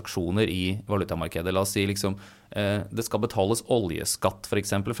gjøre transaksjoner i valutamarkedet. La oss si liksom, det skal betales oljeskatt for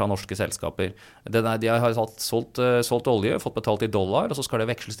eksempel fra norske selskaper. De har solgt olje, fått betalt i dollar, og så skal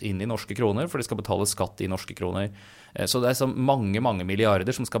det veksles inn i norske kroner, for de skal betale skatt i norske kroner. Så det er så mange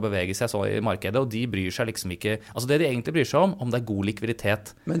milliarder som skal bevege seg så i markedet, og de bryr seg liksom ikke, altså det de egentlig bryr seg om det er god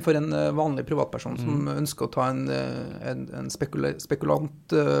likviditet. Men for en vanlig privatperson som ønsker å ta en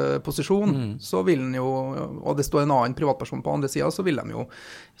spekulantposisjon, så vil den jo, og det står en annen privatperson på andre siden, så vil de jo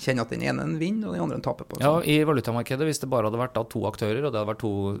kjenne at den ene vinner, og den andre taper på. Ja, i valutamarkedet, hvis det bare hadde vært da 2 aktører, og det hadde vært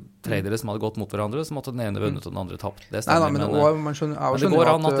 2 tradere som hadde gått mot hverandre, så måtte den ene vunnet og den andre tapt. Det stemmer, men det går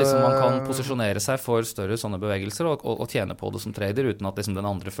an at liksom, man kan posisjonere seg for større sånne bevegelser, og tjene på det som trader, uten at liksom, den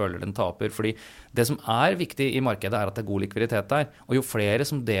andre føler den taper. Fordi det som er viktig i markedet er at det er god likviditet der, og jo flere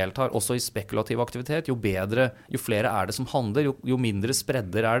som deltar også i spekulativ aktivitet, jo bedre, jo flere er det som handler, jo mindre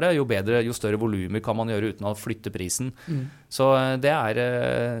spredder er det, jo større volumer kan man gjøre uten å flytte prisen. Så det er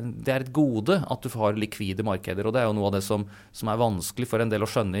et gode at du har likvide markeder, og det er jo noe av det som er vanskelig for en del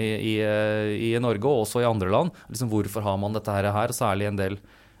å skjønne i Norge, og også i andre land. Liksom, hvorfor har man dette her, særlig en del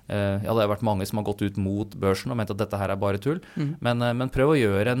det har vært mange som har gått ut mot børsen og ment at dette her er bare tull. Men prøv å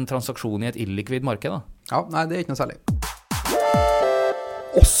gjøre en transaksjon i et illikvid marked, da. Ja, nei, det er ikke noe særlig.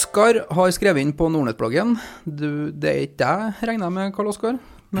 Oskar har skrevet inn på Nordnett-bloggen. Det er ikke deg, regner jeg med, Karl Oskar,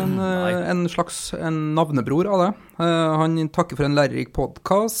 men en navnebror av det. Han takker for en lærerik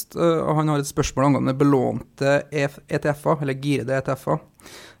podcast, og han har et spørsmål angående belånte ETF-er, eller girede ETF-er.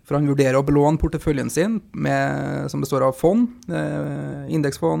 For han vurderer å belåne porteføljen sin, som består av fond,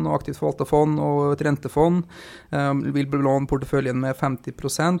 indeksfond og aktivt forvaltet fond og et rentefond. Vil belåne porteføljen med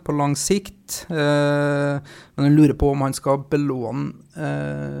 50% på lang sikt. Men han lurer på om han skal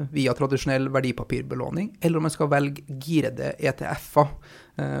belåne via tradisjonell verdipapirbelåning, eller om han skal velge girede ETF-er.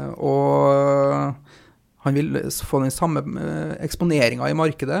 Og han vil få den samme eksponeringen i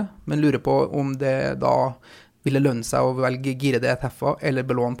markedet, men lurer på om det da ville lønne seg å velge girede ETF-er eller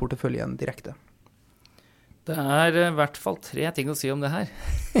belåne porteføljen direkte. Det er i hvert fall 3 ting å si om det her.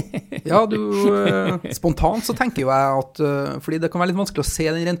 Ja, spontant så tenker jo jeg at, fordi det kan være litt vanskelig å se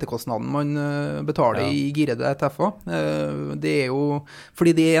den rentekostnaden man betaler i girede ETF-er. Det er jo,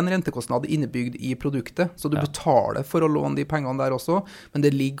 fordi det er en rentekostnad innebygd i produktet, så du betaler for å låne de pengene der også, men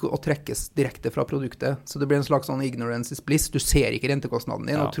det ligger og trekkes direkte fra produktet. Så det blir en slags sånn ignorance is bliss. Du ser ikke rentekostnaden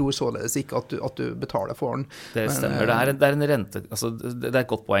din, og tror således ikke at du betaler for den. Det stemmer. Det er en rente, altså det er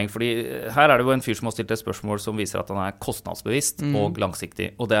et godt poeng, fordi her er det jo en fyr som har stilt et spørsmål som viser at han er kostnadsbevisst og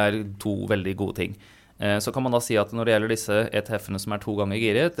langsiktig, og det er 2 veldig gode ting. Så kan man da si at når det gjelder disse ETF-ene som er 2 ganger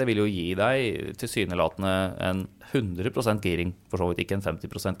giret, det vil jo gi deg tilsynelatende en 100% giring, for så vidt ikke en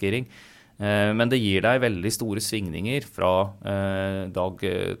 50% giring, men det gir deg veldig store svingninger fra dag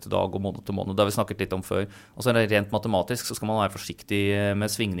til dag og måned til måned. Det har vi snakket litt om før. Og så rent matematisk så skal man være forsiktig med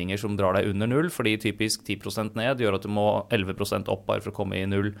svingninger som drar deg under null, fordi typisk 10% ned gjør at du må 11% opp bare for å komme i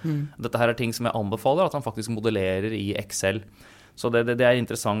null. Dette her er ting som jeg anbefaler at han faktisk modellerer i Excel. Så det er en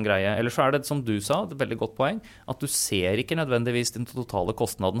interessant greie. Eller så er det, som du sa, et veldig godt poeng, at du ser ikke nødvendigvis den totale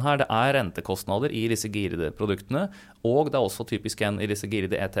kostnaden her. Det er rentekostnader i disse girede produktene, og det er også typisk i disse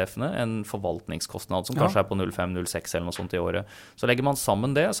girede ETF-ene en forvaltningskostnad som kanskje er på 0,5-0,6 eller noe sånt i året. Så legger man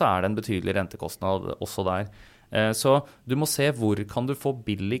sammen det, så er det en betydelig rentekostnad også der. Så du må se hvor kan du få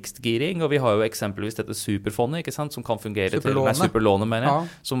billigst giring, og vi har jo eksempelvis dette superfondet, ikke sant, som kan fungere superlånet, mener jeg,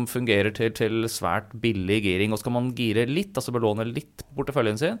 som fungerer til svært billig giring, og skal man gire litt, altså belåne litt på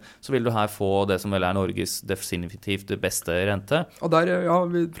porteføljen sin, så vil du her få det som vel er Norges definitivt beste rente. Og der,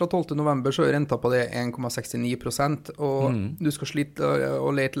 fra 12. november så er renta på det 1,69%, og du skal slite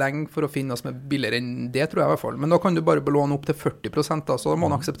og lete lenge for å finne noe som er billigere enn det, tror jeg i hvert fall. Men da kan du bare belåne opp til 40%, da, så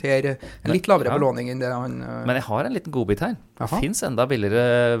må man akseptere en litt lavere belåning enn det han... Men jeg har en liten godbit her. Det finnes enda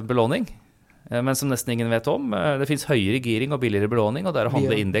billigere belåning, men som nesten ingen vet om. Det finnes høyere giring og billigere belåning, og det er å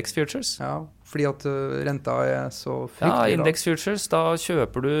handle index futures. Ja, fordi at renta så fryktelig bra. Ja, Index Futures, da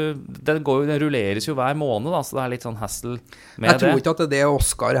kjøper du, den rulleres jo hver måned, da, så det litt sånn hassle med det. Jeg tror ikke at det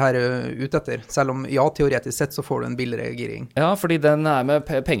Oskar her ute etter, selv om teoretisk sett så får du en billigere giring. Ja, fordi den med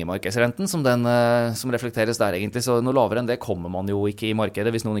pengemarkedsrenten som reflekteres der egentlig, så noe lavere enn det kommer man jo ikke i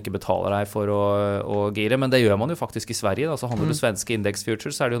markedet hvis noen ikke betaler deg for å gire, men det gjør man jo faktisk i Sverige, da, så handler du svenske Index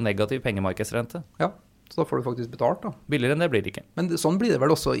Futures, så det jo negativ pengemarkedsrente. Ja. Så da får du faktisk betalt da. Billigere enn det blir det ikke. Men sånn blir det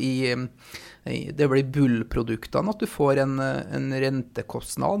vel også det blir bull-produktene, at du får en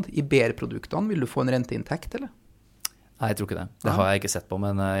rentekostnad. I BR-produktene vil du få en renteinntekt, eller? Nei, jeg tror ikke det. Det har jeg ikke sett på,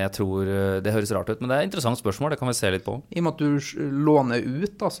 men jeg tror det høres rart ut. Men det et interessant spørsmål, det kan vi se litt på. I og med at du låner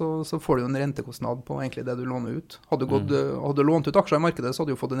ut, da, så får du en rentekostnad på egentlig det du låner ut. Hadde du lånt ut aksjer i markedet, så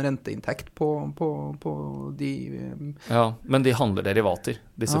hadde du fått en renteinntekt på de... Ja, men de handler derivater,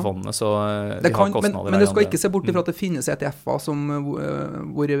 disse fondene, så de har kostnader. Men du skal ikke se bort ifra at det finnes ETF-er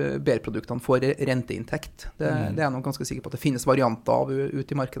hvor BR-produktene får renteinntekt. Det er jeg nok ganske sikker på at det finnes varianter av ut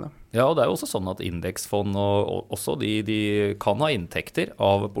i markedet. Ja, og det jo også sånn at indeksfond og også de kan ha inntekter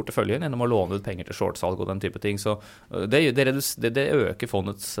av porteføljen gjennom å låne ut penger til shortsalg og den type ting, så det øker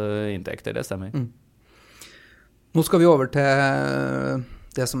fondets inntekter, det stemmer. Nå skal vi over til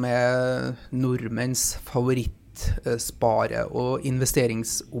det som nordmenns favorittspare- og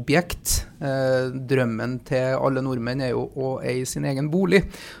investeringsobjekt. Drømmen til alle nordmenn jo å eie sin egen bolig,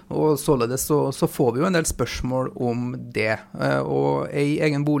 og således så får vi jo en del spørsmål om det. Og eie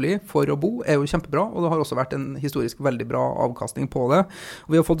egen bolig for å bo jo kjempebra, og det har også vært en historisk veldig bra avkastning på det.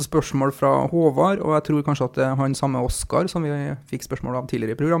 Og vi har fått spørsmål fra Håvard, og jeg tror kanskje at det han samme Oskar, som vi fikk spørsmål av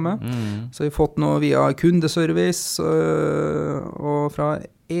tidligere i programmet. Så vi har fått noe via kundeservice, og fra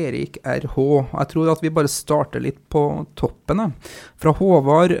Erik RH. Jeg tror at vi bare starter litt på toppen. Fra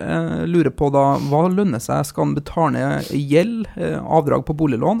Håvard lurer på da, hva lønner seg? Skal han betale ned gjeld, avdrag på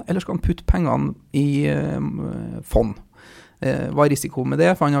boliglån, eller skal han putte pengene i fond? Hva risiko med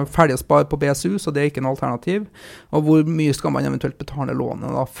det? For han har ferdig å spare på BSU, så det ikke noe alternativ. Og hvor mye skal man eventuelt betale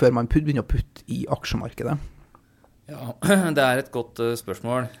lånet da, før man begynner å putte i aksjemarkedet? Ja, det et godt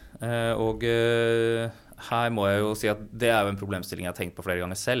spørsmål, og her må jeg jo si at det jo en problemstilling jeg har tenkt på flere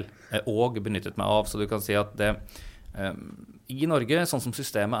ganger selv, og benyttet meg av, så du kan si at det i Norge, sånn som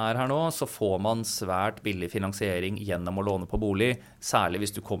systemet her nå, så får man svært billig finansiering gjennom å låne på bolig, særlig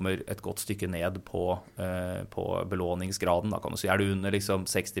hvis du kommer et godt stykke ned på belåningsgraden. Da kan du si, du under liksom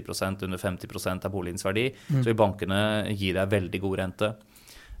 60%, under 50% av boligens verdi, så vil bankene gi deg veldig god rente.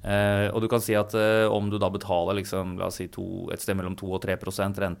 Og du kan si at om du da betaler liksom, la oss si et sted mellom 2 og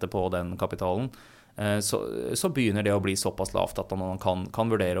 3% rente på den kapitalen, så begynner det å bli såpass lavt at man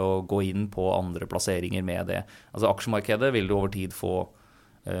kan vurdere å gå inn på andre plasseringer med det. Altså aksjemarkedet vil du over tid få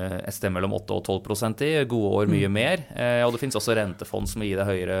et sted mellom 8 og 12% i, gode år mye mer, og det finnes også rentefond som gir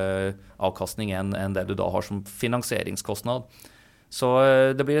deg høyere avkastning enn det du da har som finansieringskostnad. Så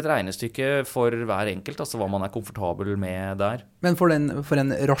det blir et regnestykke for hver enkelt, altså hva man komfortabel med der. Men for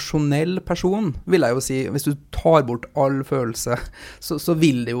en rasjonell person, vil jeg jo si, hvis du tar bort all følelse, så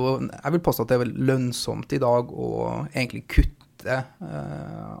vil det jo, jeg vil påstå at det vel lønnsomt i dag å egentlig kutte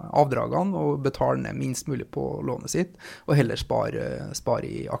avdragene og betale ned minst mulig på lånet sitt, og heller spare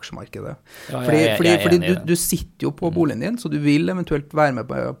i aksjemarkedet. Ja, fordi du sitter jo på boligen din, så du vil eventuelt være med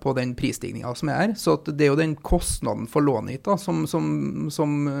på den prisstigningen som her, så at det jo den kostnaden for lånet ditt da, som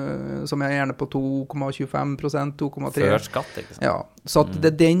gjerne på 2,25%, 2,3%. Før skatt, ikke sant? Ja, så at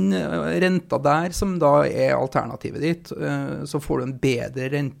det den renta der som da alternativet ditt, så får du en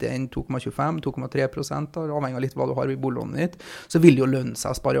bedre rente enn 2,25, 2,3%, avhengig av litt hva du har i boliglånet ditt, så vil det jo lønne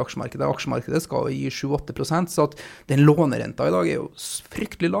seg å spare i aksjemarkedet. Aksjemarkedet skal gi 7-8%, så at den lånerenta i dag jo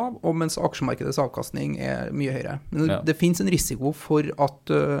fryktelig lav, og mens aksjemarkedets avkastning mye høyere. Men det finnes en risiko for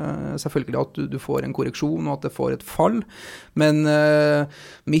at, selvfølgelig at du får en korreksjon, og at det får et fall, men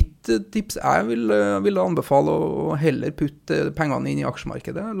mitt tips vil anbefale å heller putte pengene inn i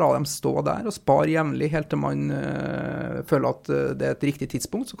aksjemarkedet, la dem stå der og spare jevnlig helt til man føler at det et riktig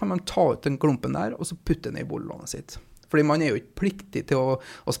tidspunkt, så kan man ta ut den klumpen der, og så putte den i boliglånet sitt. Fordi man jo ikke pliktig til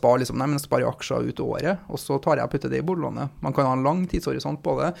å spare, liksom, nei, men spare aksjer ut året, og så tar jeg og putter det i boliglånet. Man kan ha en lang tidshorisont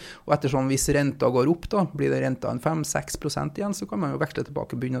på det, og ettersom hvis renta går opp da, blir det renta en 5-6% igjen, så kan man jo veksle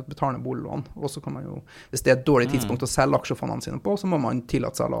tilbake og begynne å betale boliglån. Og så kan man jo, hvis det et dårlig tidspunkt å selge aksjefondene sine på, så må man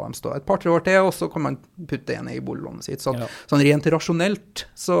tillate seg å la dem stå et par-tre år til, og så kan man putte det i boliglånet sitt. Så, sånn rent rasjonelt,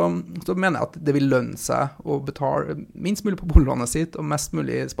 så mener jeg at det vil lønne seg å betale minst mulig på boliglånet sitt, og mest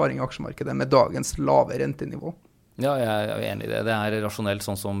mulig sparing i aksjemarkedet med dagens lave rentenivå. Ja, jeg er enig i det. Det er rasjonelt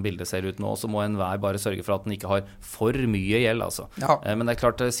sånn som bildet ser ut nå. Så må enhver bare sørge for at den ikke har for mye gjeld, altså. Ja. Men det er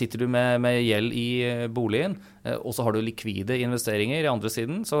klart, sitter du med gjeld i boligen, og så har du likvide investeringer i andre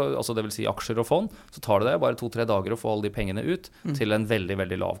siden, så, altså det vil si aksjer og fond, så tar det bare 2-3 dager å få alle de pengene ut til en veldig,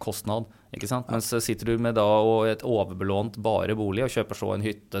 veldig lav kostnad. Ikke sant? Mens sitter du med da og et overbelånt bare bolig og kjøper så en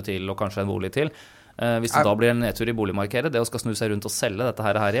hytte til og kanskje en bolig til, hvis det da blir en nedtur i boligmarkedet, det å skal snu seg rundt og selge dette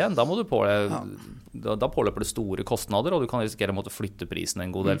her igjen, da, da påløper det store kostnader, og du kan risikere å måtte flytte prisen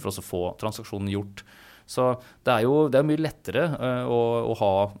en god del for å få transaksjonen gjort. Så det er mye lettere å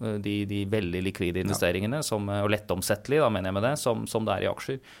ha de veldig likvide investeringene, og lettomsettelige, da mener jeg med det, som det er i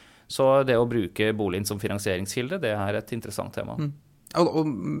aksjer. Så det å bruke boligen som finansieringskilde, det er et interessant tema.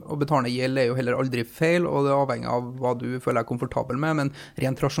 Å betale gjeld er jo heller aldri feil, og det er avhengig av hva du føler deg komfortabel med, men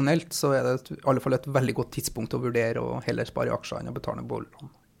rent rasjonelt så er det i alle fall et veldig godt tidspunkt å vurdere å heller spare i aksjer enn å betale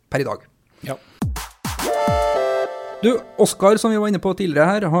boliglån per i dag. Ja. Du, Oskar, som vi var inne på tidligere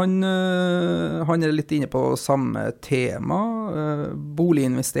her, han er litt inne på samme tema.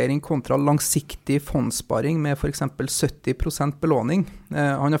 Boliginvestering kontra langsiktig fondssparing med for eksempel 70% belåning.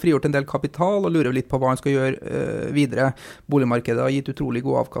 Han har frigjort en del kapital og lurer litt på hva han skal gjøre videre. Boligmarkedet har gitt utrolig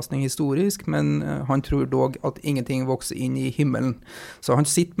god avkastning historisk, men han tror dog at ingenting vokser inn i himmelen. Så han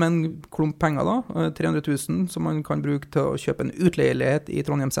sitter med en klump penger da, 300 000 som han kan bruke til å kjøpe en utleielighet i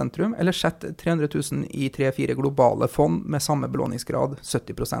Trondheim sentrum, eller sette 300 000 i 3-4 globale fond med samme belåningsgrad,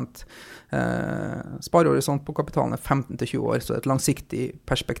 70%. Sparehorisont på kapitalen er 15-20 år, så et langsiktig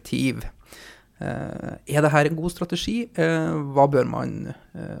perspektiv. Er det her en god strategi? Hva bør man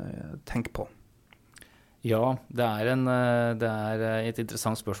tenke på? Ja, det er et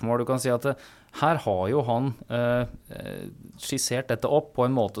interessant spørsmål. Du kan si at her har jo han skissert dette opp på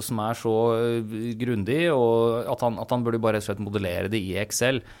en måte som er så grundig, og at han burde bare rett og slett modellere det i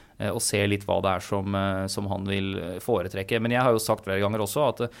Excel og se litt hva det er som han vil foretrekke. Men jeg har jo sagt flere ganger også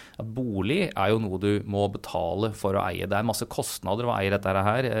at bolig er jo noe du må betale for å eie. Det er masse kostnader å eie dette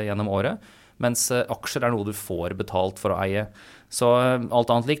her gjennom året, mens aksjer er noe du får betalt for å eie. Så alt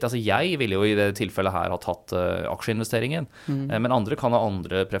annet likt, altså jeg ville jo i det tilfellet her ha tatt aksjeinvesteringen, men andre kan ha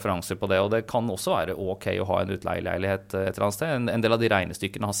andre preferanser på det, og det kan også være ok å ha en utleieleilighet et eller annet sted. En del av de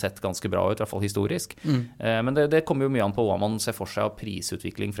regnestykkene har sett ganske bra ut, i hvert fall historisk, men det kommer jo mye an på hva man ser for seg av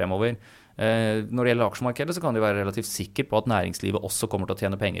prisutvikling fremover. Når det gjelder aksjemarkedet så kan du være relativt sikker på at næringslivet også kommer til å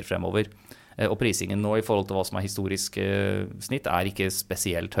tjene penger fremover, og prisingen nå i forhold til hva som er historisk snitt er ikke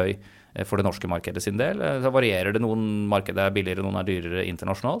spesielt høy for det norske markedet sin del. Så varierer det, noen markeder er billigere, noen er dyrere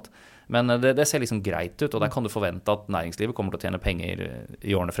internasjonalt, men det ser liksom greit ut, og der kan du forvente at næringslivet kommer til å tjene penger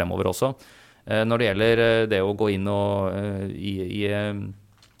i årene fremover også. Når det gjelder det å gå inn i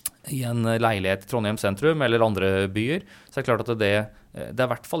en leilighet i Trondheim sentrum eller andre byer, så er det klart at det er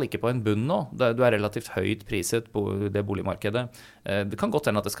i hvert fall ikke på en bunn nå. Du er relativt høyt priset på det boligmarkedet. Det kan godt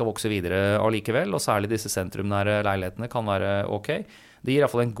hende at det skal vokse videre allikevel, og særlig disse sentrumnære leilighetene kan være ok. Det gir i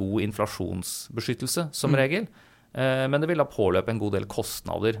hvert fall en god inflasjonsbeskyttelse som regel, men det vil da påløpe en god del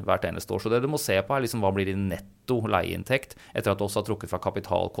kostnader hvert eneste år. Så det du må se på er liksom hva blir din netto leieinntekt etter at du også har trukket fra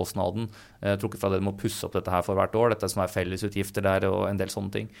kapitalkostnaden, trukket fra det du må pusse opp dette her for hvert år, dette som er fellesutgifter der og en del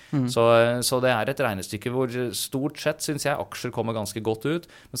sånne ting. Så det er et regnestykke hvor stort sett synes jeg aksjer kommer ganske godt ut,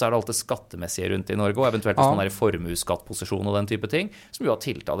 men så er det alltid skattemessige rundt i Norge, og eventuelt hvis man er i formuesskattposisjon og den type ting, som jo har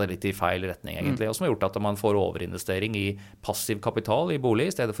tiltatt det litt i feil retning egentlig, og som har gjort at man får overinvestering i passiv kapital i bolig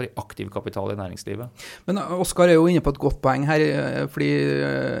i stedet for i aktiv kapital i næringslivet. Men Oskar er jo inne på et godt poeng her, fordi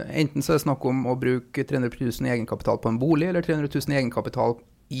enten så er det snakk om å bruke 300 000 i egenkapital på en bolig, eller 300 000 i egenkapital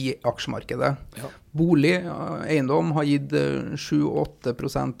i aksjemarkedet. Ja. Bolig, eiendom har gitt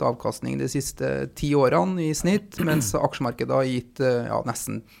 7-8% avkastning de siste 10 årene i snitt, mens aksjemarkedet har gitt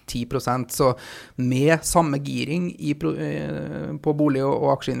nesten 10%. Så med samme giring på bolig- og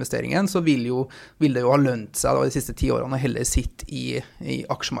aksjeinvesteringen, så vil det jo ha lønt seg de siste 10 årene å heller sitte i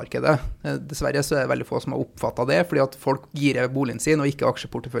aksjemarkedet. Dessverre så er det veldig få som har oppfattet det, fordi at folk girer boligen sin og ikke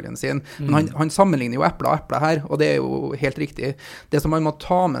aksjeporteføljen sin. Men han sammenligner jo epler og epler her, og det er jo helt riktig. Det som man må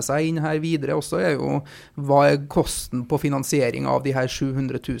ta med seg inn her videre også er jo hva er kosten på finansiering av de her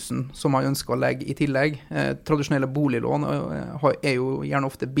 700 000 som man ønsker å legge i tillegg. Tradisjonelle boliglån er jo gjerne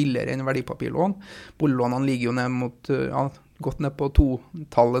ofte billigere enn verdipapirlån. Boliglånene ligger jo ned mot, gått ned på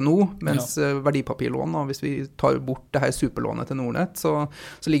 2-tallet nå, mens verdipapirlån, hvis vi tar bort det her superlånet til Nordnett, så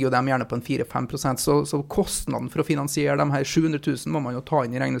ligger jo de gjerne på en 4-5%. Så kostnaden for å finansiere de her 700 000 må man jo ta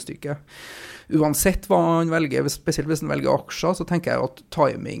inn i regnestykket. Uansett hva han velger, spesielt hvis han velger aksjer, så tenker jeg at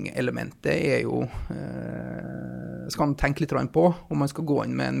timing-elementet er jo skal man tenke litt på om man skal gå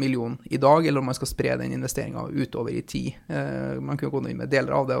inn med 1 million i dag, eller om man skal spre den investeringen utover i tid. Man kan jo gå inn med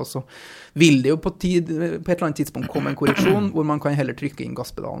deler av det, og så vil det jo på et eller annet tidspunkt komme en korreksjon, hvor man kan heller trykke inn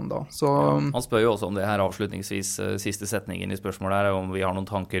gasspedalen da. Så, han spør jo også om det her avslutningsvis, siste setningen i spørsmålet her, om vi har noen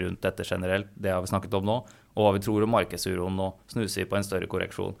tanker rundt dette generelt, det har vi snakket om nå, og hva vi tror om markedsuroen nå, snuser på en større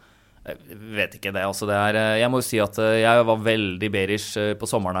korreksjon. Jeg vet ikke det, altså jeg må jo si at jeg var veldig bearish på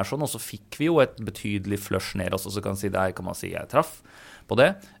sommeren her sånn, og så fikk vi jo et betydelig flush ned også, så kan man si jeg traff på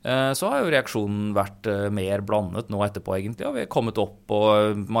det. Så har jo reaksjonen vært mer blandet nå etterpå egentlig, og vi har kommet opp på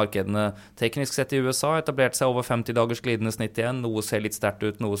markedene teknisk sett i USA, etablert seg over 50 dagers glidende snitt igjen, noe ser litt sterkt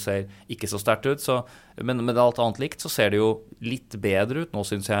ut, noe ser ikke så sterkt ut, men med alt annet likt så ser det jo litt bedre ut nå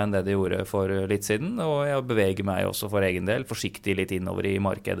synes jeg enn det det gjorde for litt siden, og jeg beveger meg også for egen del, forsiktig litt innover i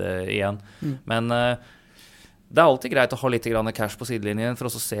markedet igjen, men det er alltid greit å ha litt cash på sidelinjen for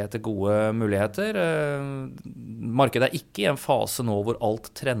å se etter gode muligheter. Markedet er ikke i en fase nå hvor alt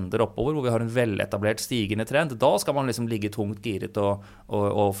trender oppover, hvor vi har en veletablert stigende trend. Da skal man liksom ligge tungt giret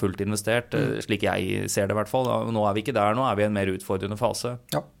og fullt investert, slik jeg ser det i hvert fall. Nå er vi ikke der, nå er vi i en mer utfordrende fase.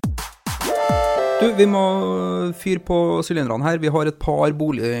 Ja. Du, vi må fyre på sylinderne her. Vi har et par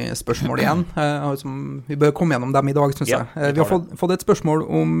boligspørsmål igjen. Vi bør komme gjennom dem i dag, synes jeg. Vi har fått et spørsmål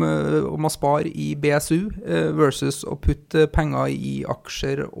om å spare i BSU versus å putte penger i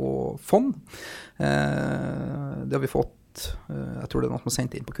aksjer og fond. Det har vi fått. Jeg tror det er noen som har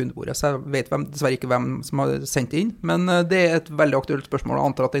sendt inn på kundebordet, så jeg vet dessverre ikke hvem som har sendt inn, men det er et veldig aktuelt spørsmål.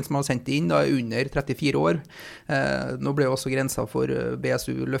 Jeg antar at den som har sendt inn da er under 34 år. Nå ble jo også grensa for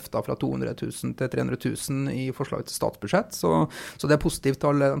BSU løftet fra 200 000 til 300 000 i forslaget til statsbudsjett, så det er positivt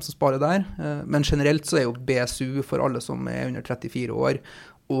til alle dem som sparer der. Men generelt så er jo BSU for alle som er under 34 år,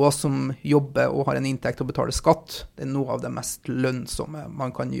 og som jobber og har en inntekt og betaler skatt. Det er noe av det mest lønnsomme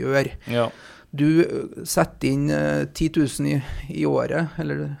man kan gjøre. Ja. Du setter inn 10 000 i året,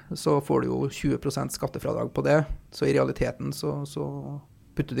 eller så får du jo 20% skattefradrag på det. Så i realiteten så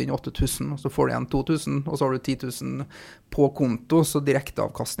putter du inn 8 000, og så får du igjen 2 000, og så har du 10 000 på konto, så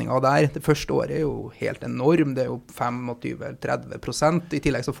direkteavkastningen der. Det første året er jo helt enorm, det er jo 25-30%, i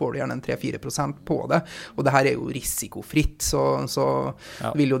tillegg så får du gjerne en 3-4% på det, og det her er jo risikofritt, så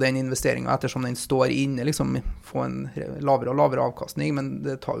vil jo den investeringen, ettersom den står inne, liksom få en lavere og lavere avkastning, men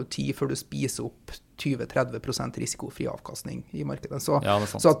det tar jo tid før du spiser opp 20-30% risikofri avkastning i markedet. Så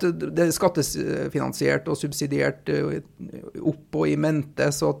at det er skattefinansiert og subsidiert opp og i mente,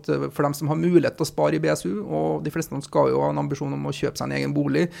 så at for dem som har mulighet til å spare i BSU, og de fleste skal jo ha en ambisjon om å kjøpe seg en egen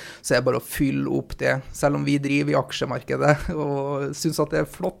bolig, så er det bare å fylle opp det. Selv om vi driver i aksjemarkedet og synes at det er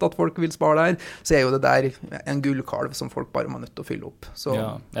flott at folk vil spare der, så er jo det der en gullkalv som folk bare må nødt til å fylle opp. Så.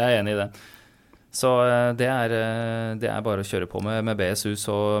 Ja, jeg er enig i det. Så det er bare å kjøre på med BSU.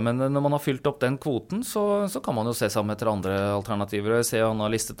 Men når man har fylt opp den kvoten, så kan man jo se sammen etter andre alternativer. Jeg ser han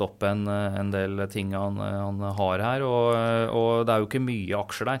har listet opp en del ting han har her, og det er jo ikke mye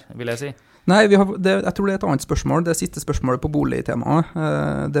aksjer der, vil jeg si. Nei, jeg tror det er et annet spørsmål. Det siste spørsmålet på boligtemaet.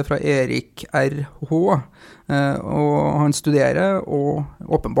 Det er fra Erik R.H., og han studerer og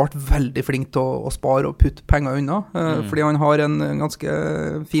åpenbart veldig flink til å spare og putte penger unna, fordi han har en ganske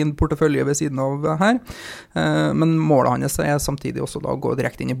fin portefølje ved siden av her, men målet hans er samtidig også da å gå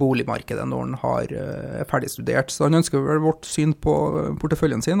direkte inn i boligmarkedet når han er ferdig studert, så han ønsker vel vårt syn på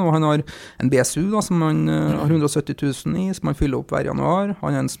porteføljen sin, og han har en BSU da, som han har 170 000 i, som han fyller opp hver januar.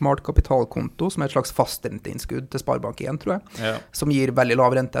 Han har en smart kapitalkonto, som er et slags fastrenteinnskudd til Sparebank1, tror jeg, som gir veldig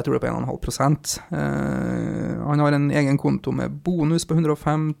lav rente, jeg tror det er på 1,5%. Han har en egen konto med bonus på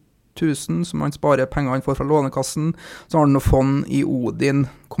 105 000, som han sparer penger han får fra lånekassen. Så har han noe fond i Odin,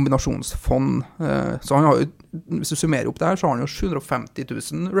 kombinasjonsfond. Så han har jo, hvis du summerer opp det her, så har han jo 750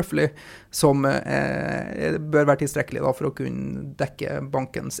 000 roughly, som bør være tilstrekkelig da, for å kunne dekke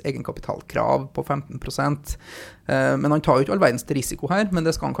bankens egenkapitalkrav på 15%. Men han tar jo ikke all verdens risiko her, men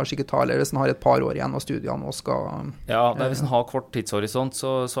det skal han kanskje ikke ta, eller hvis han har et par år igjen av studiene og skal... Ja, hvis han har kort tidshorisont,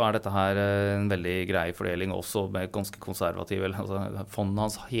 så er dette her en veldig grei fordeling, også med ganske konservativ. Altså, fonden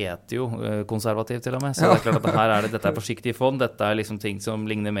hans heter jo konservativ til og med, så det er klart at dette er forsiktig fond, dette er liksom ting som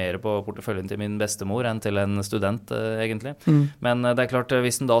ligner mer på porteføljen til min bestemor enn til en student, egentlig. Men det er klart,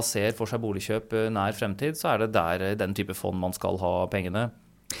 hvis en da ser for seg boligkjøp nær fremtid, så er det der den type fond man skal ha pengene.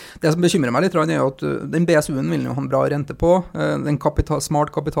 Det som bekymrer meg litt er jo at den BSU-en vil jo ha en bra rente på. Den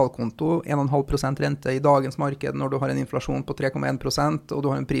smart kapitalkonto, 1,5% rente i dagens marked når du har en inflasjon på 3,1%, og du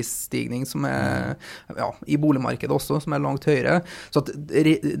har en prisstigning som er i boligmarkedet også, som er langt høyere. Så at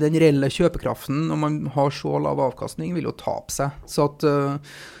den reelle kjøpekraften, når man har så lav avkastning, vil jo tape seg. Så at...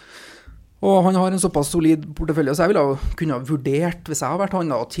 Og han har en såpass solid portefølje, så jeg ville kunne ha vurdert, hvis jeg har vært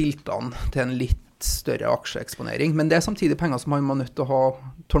han da, tiltan til en litt større aksjeeksponering. Men det er samtidig penger som man må nødt til å ha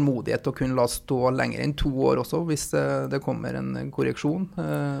tålmodighet til å kunne la stå lenger enn 2 år også, hvis det kommer en korreksjon,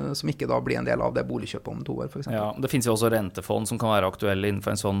 som ikke da blir en del av det boligkjøpet om 2 år, for eksempel. Ja, det finnes jo også rentefond som kan være aktuelle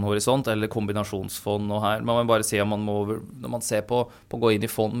innenfor en sånn horisont, eller kombinasjonsfond, og her må man bare si at når man ser på å gå inn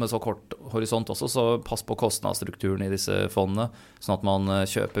i fond med så kort horisont også, så pass på kostnadsstrukturen i disse fondene, sånn at man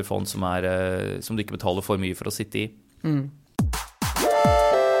kjøper fond som du ikke betaler for mye for å sitte i.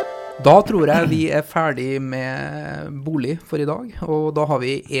 Da tror jeg vi er ferdig med bolig for i dag, og da har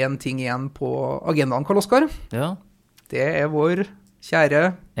vi en ting igjen på agendaen, Karl Oskar. Ja. Det er vår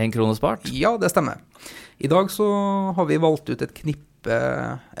kjære... 1 krone spart? Ja, det stemmer. I dag så har vi valgt ut et knippe,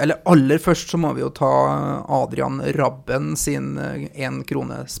 eller aller først så må vi jo ta Adrian Rabben sin 1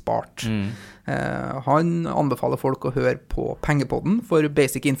 krone spart. Han anbefaler folk å høre på Pengepodden for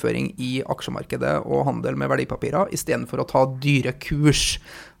basic innføring i aksjemarkedet og handel med verdipapirer, i stedet for å ta dyre kurs.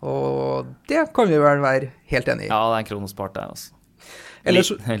 Og det kan vi vel være helt enig i. Ja, det er 1 krone spart der, altså.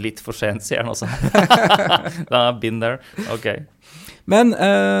 Litt for sent, sier han også. Da har been there. Ok. Men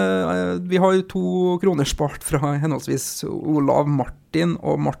vi har jo 2 kroner spart fra henholdsvis Olav Martin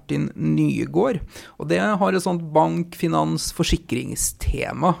og Martin Nygård, og det har et sånt bank-, finans-,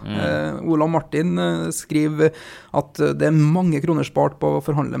 forsikringstema. Olav Martin skriver at det er mange kroner spart på å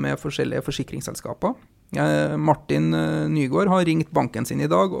forhandle med forskjellige forsikringsselskaper. Martin Nygård har ringt banken sin i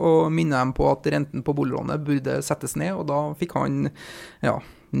dag og minner dem på at renten på boliglånet burde settes ned, og da fikk han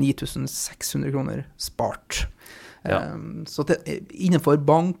 9.600 kroner spart. Ja. Så innenfor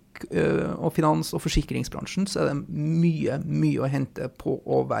bank og finans- og forsikringsbransjen så er det mye å hente på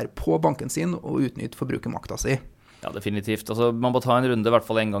å være på banken sin og utnytte forbrukermakta si. Ja, definitivt. Altså, man må ta en runde i hvert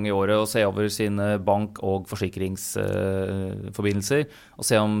fall en gang i året og se over sine bank- og forsikringsforbindelser og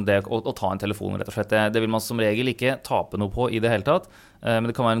se om det å ta en telefon, rett og slett. Det vil man som regel ikke tape noe på i det hele tatt, men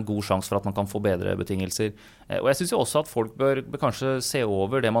det kan være en god sjanse for at man kan få bedre betingelser. Og jeg synes jo også at folk bør kanskje se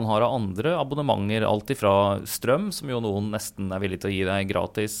over det man har av andre abonnementer, alt ifra strøm, som jo noen nesten er villig til å gi deg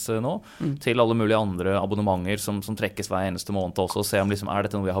gratis nå, til alle mulige andre abonnementer som trekkes hver eneste måned også, og se om liksom, er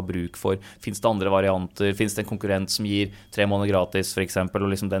dette noe jeg har bruk for? Finnes det andre varianter? Finnes det en konkurrent som gir 3 måneder gratis, for eksempel,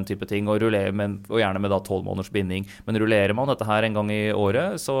 og liksom den type ting, og gjerne med da 12 måneders binding. Men rullerer man dette her en gang i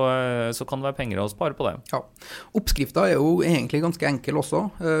året, så kan det være penger å spare på det. Ja. Oppskriften er jo egentlig ganske enkel også.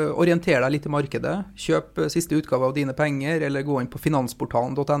 Orienter deg litt i markedet, kjøp siste utgave av dine penger, eller gå inn på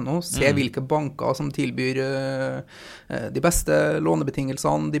finansportalen.no, se hvilke banker som tilbyr de beste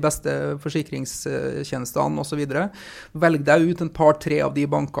lånebetingelsene, de beste forsikringstjenestene og så videre. Velg deg ut en par-tre av de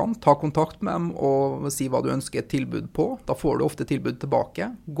bankene, ta kontakt med dem og si hva du ønsker et tilbud på. Da får du ofte tilbud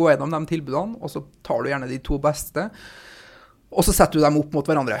tilbake. Gå gjennom de tilbudene, og så tar du gjerne de 2 beste. Og så setter du dem opp mot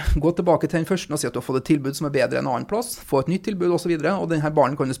hverandre. Gå tilbake til den første og si at du har fått et tilbud som er bedre enn en annen plass. Få et nytt tilbud og så videre. Og denne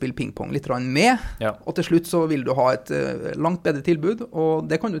ballen kan du spille pingpong litt med. Ja. Og til slutt så vil du ha et langt bedre tilbud. Og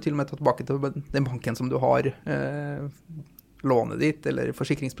det kan du til og med ta tilbake til den banken som du har lånet ditt eller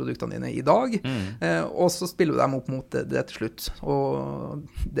forsikringsproduktene dine i dag, og så spiller du dem opp mot det til slutt. Og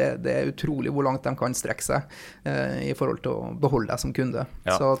det er utrolig hvor langt de kan strekke seg i forhold til å beholde deg som kunde.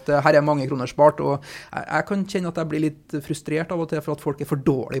 Ja. Så at, her er mange kroner spart, og jeg kan kjenne at jeg blir litt frustrert av og til for at folk er for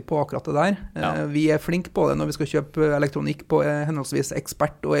dårlige på akkurat det der. Ja. Vi er flinke på det når vi skal kjøpe elektronikk på henholdsvis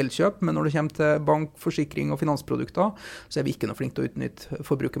ekspert og elkjøp, men når det kommer til bank, forsikring og finansprodukter, så er vi ikke noe flinke til å utnytte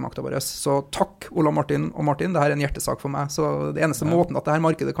forbrukermakta vår. Så takk, Ola Martin og Martin, det her er en hjertesak for meg. Så det eneste måten at dette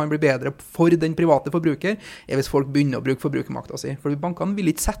markedet kan bli bedre for den private forbruker, er hvis folk begynner å bruke forbrukermakta si. For bankene vil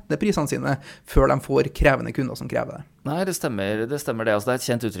ikke sette ned prisene sine før de får krevende kunder som krever det. Nei, det stemmer det. Altså, det er et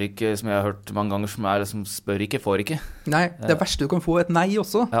kjent uttrykk som jeg har hørt mange ganger, som er liksom spør ikke, får ikke. Nei, det verste du kan få er et nei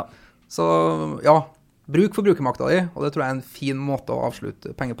også. Ja. Så ja, bruk forbrukermakta di, og det tror jeg er en fin måte å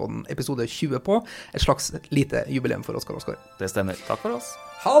avslutte Pengepodden episode 20 på. Et slags lite jubileum for oss, Karl Oskar. Det stemmer. Takk for oss.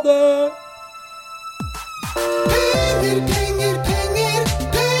 Ha det! Penger, penger, penger,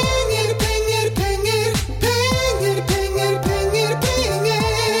 penger, penger, penger, penger, penger, penger,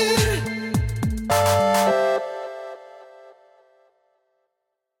 penger.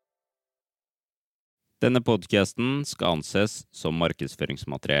 Denne podcasten skal anses som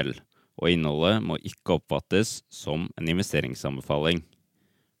markedsføringsmateriell, og innholdet må ikke oppfattes som en investeringsanbefaling.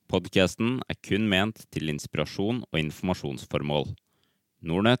 Podcasten er kun ment til inspirasjon og informasjonsformål.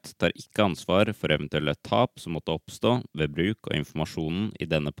 Nordnett tar ikke ansvar for eventuelle tap som måtte oppstå ved bruk av informasjonen i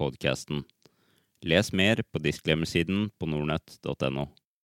denne podcasten. Les mer på disclaimer-siden på nordnett.no.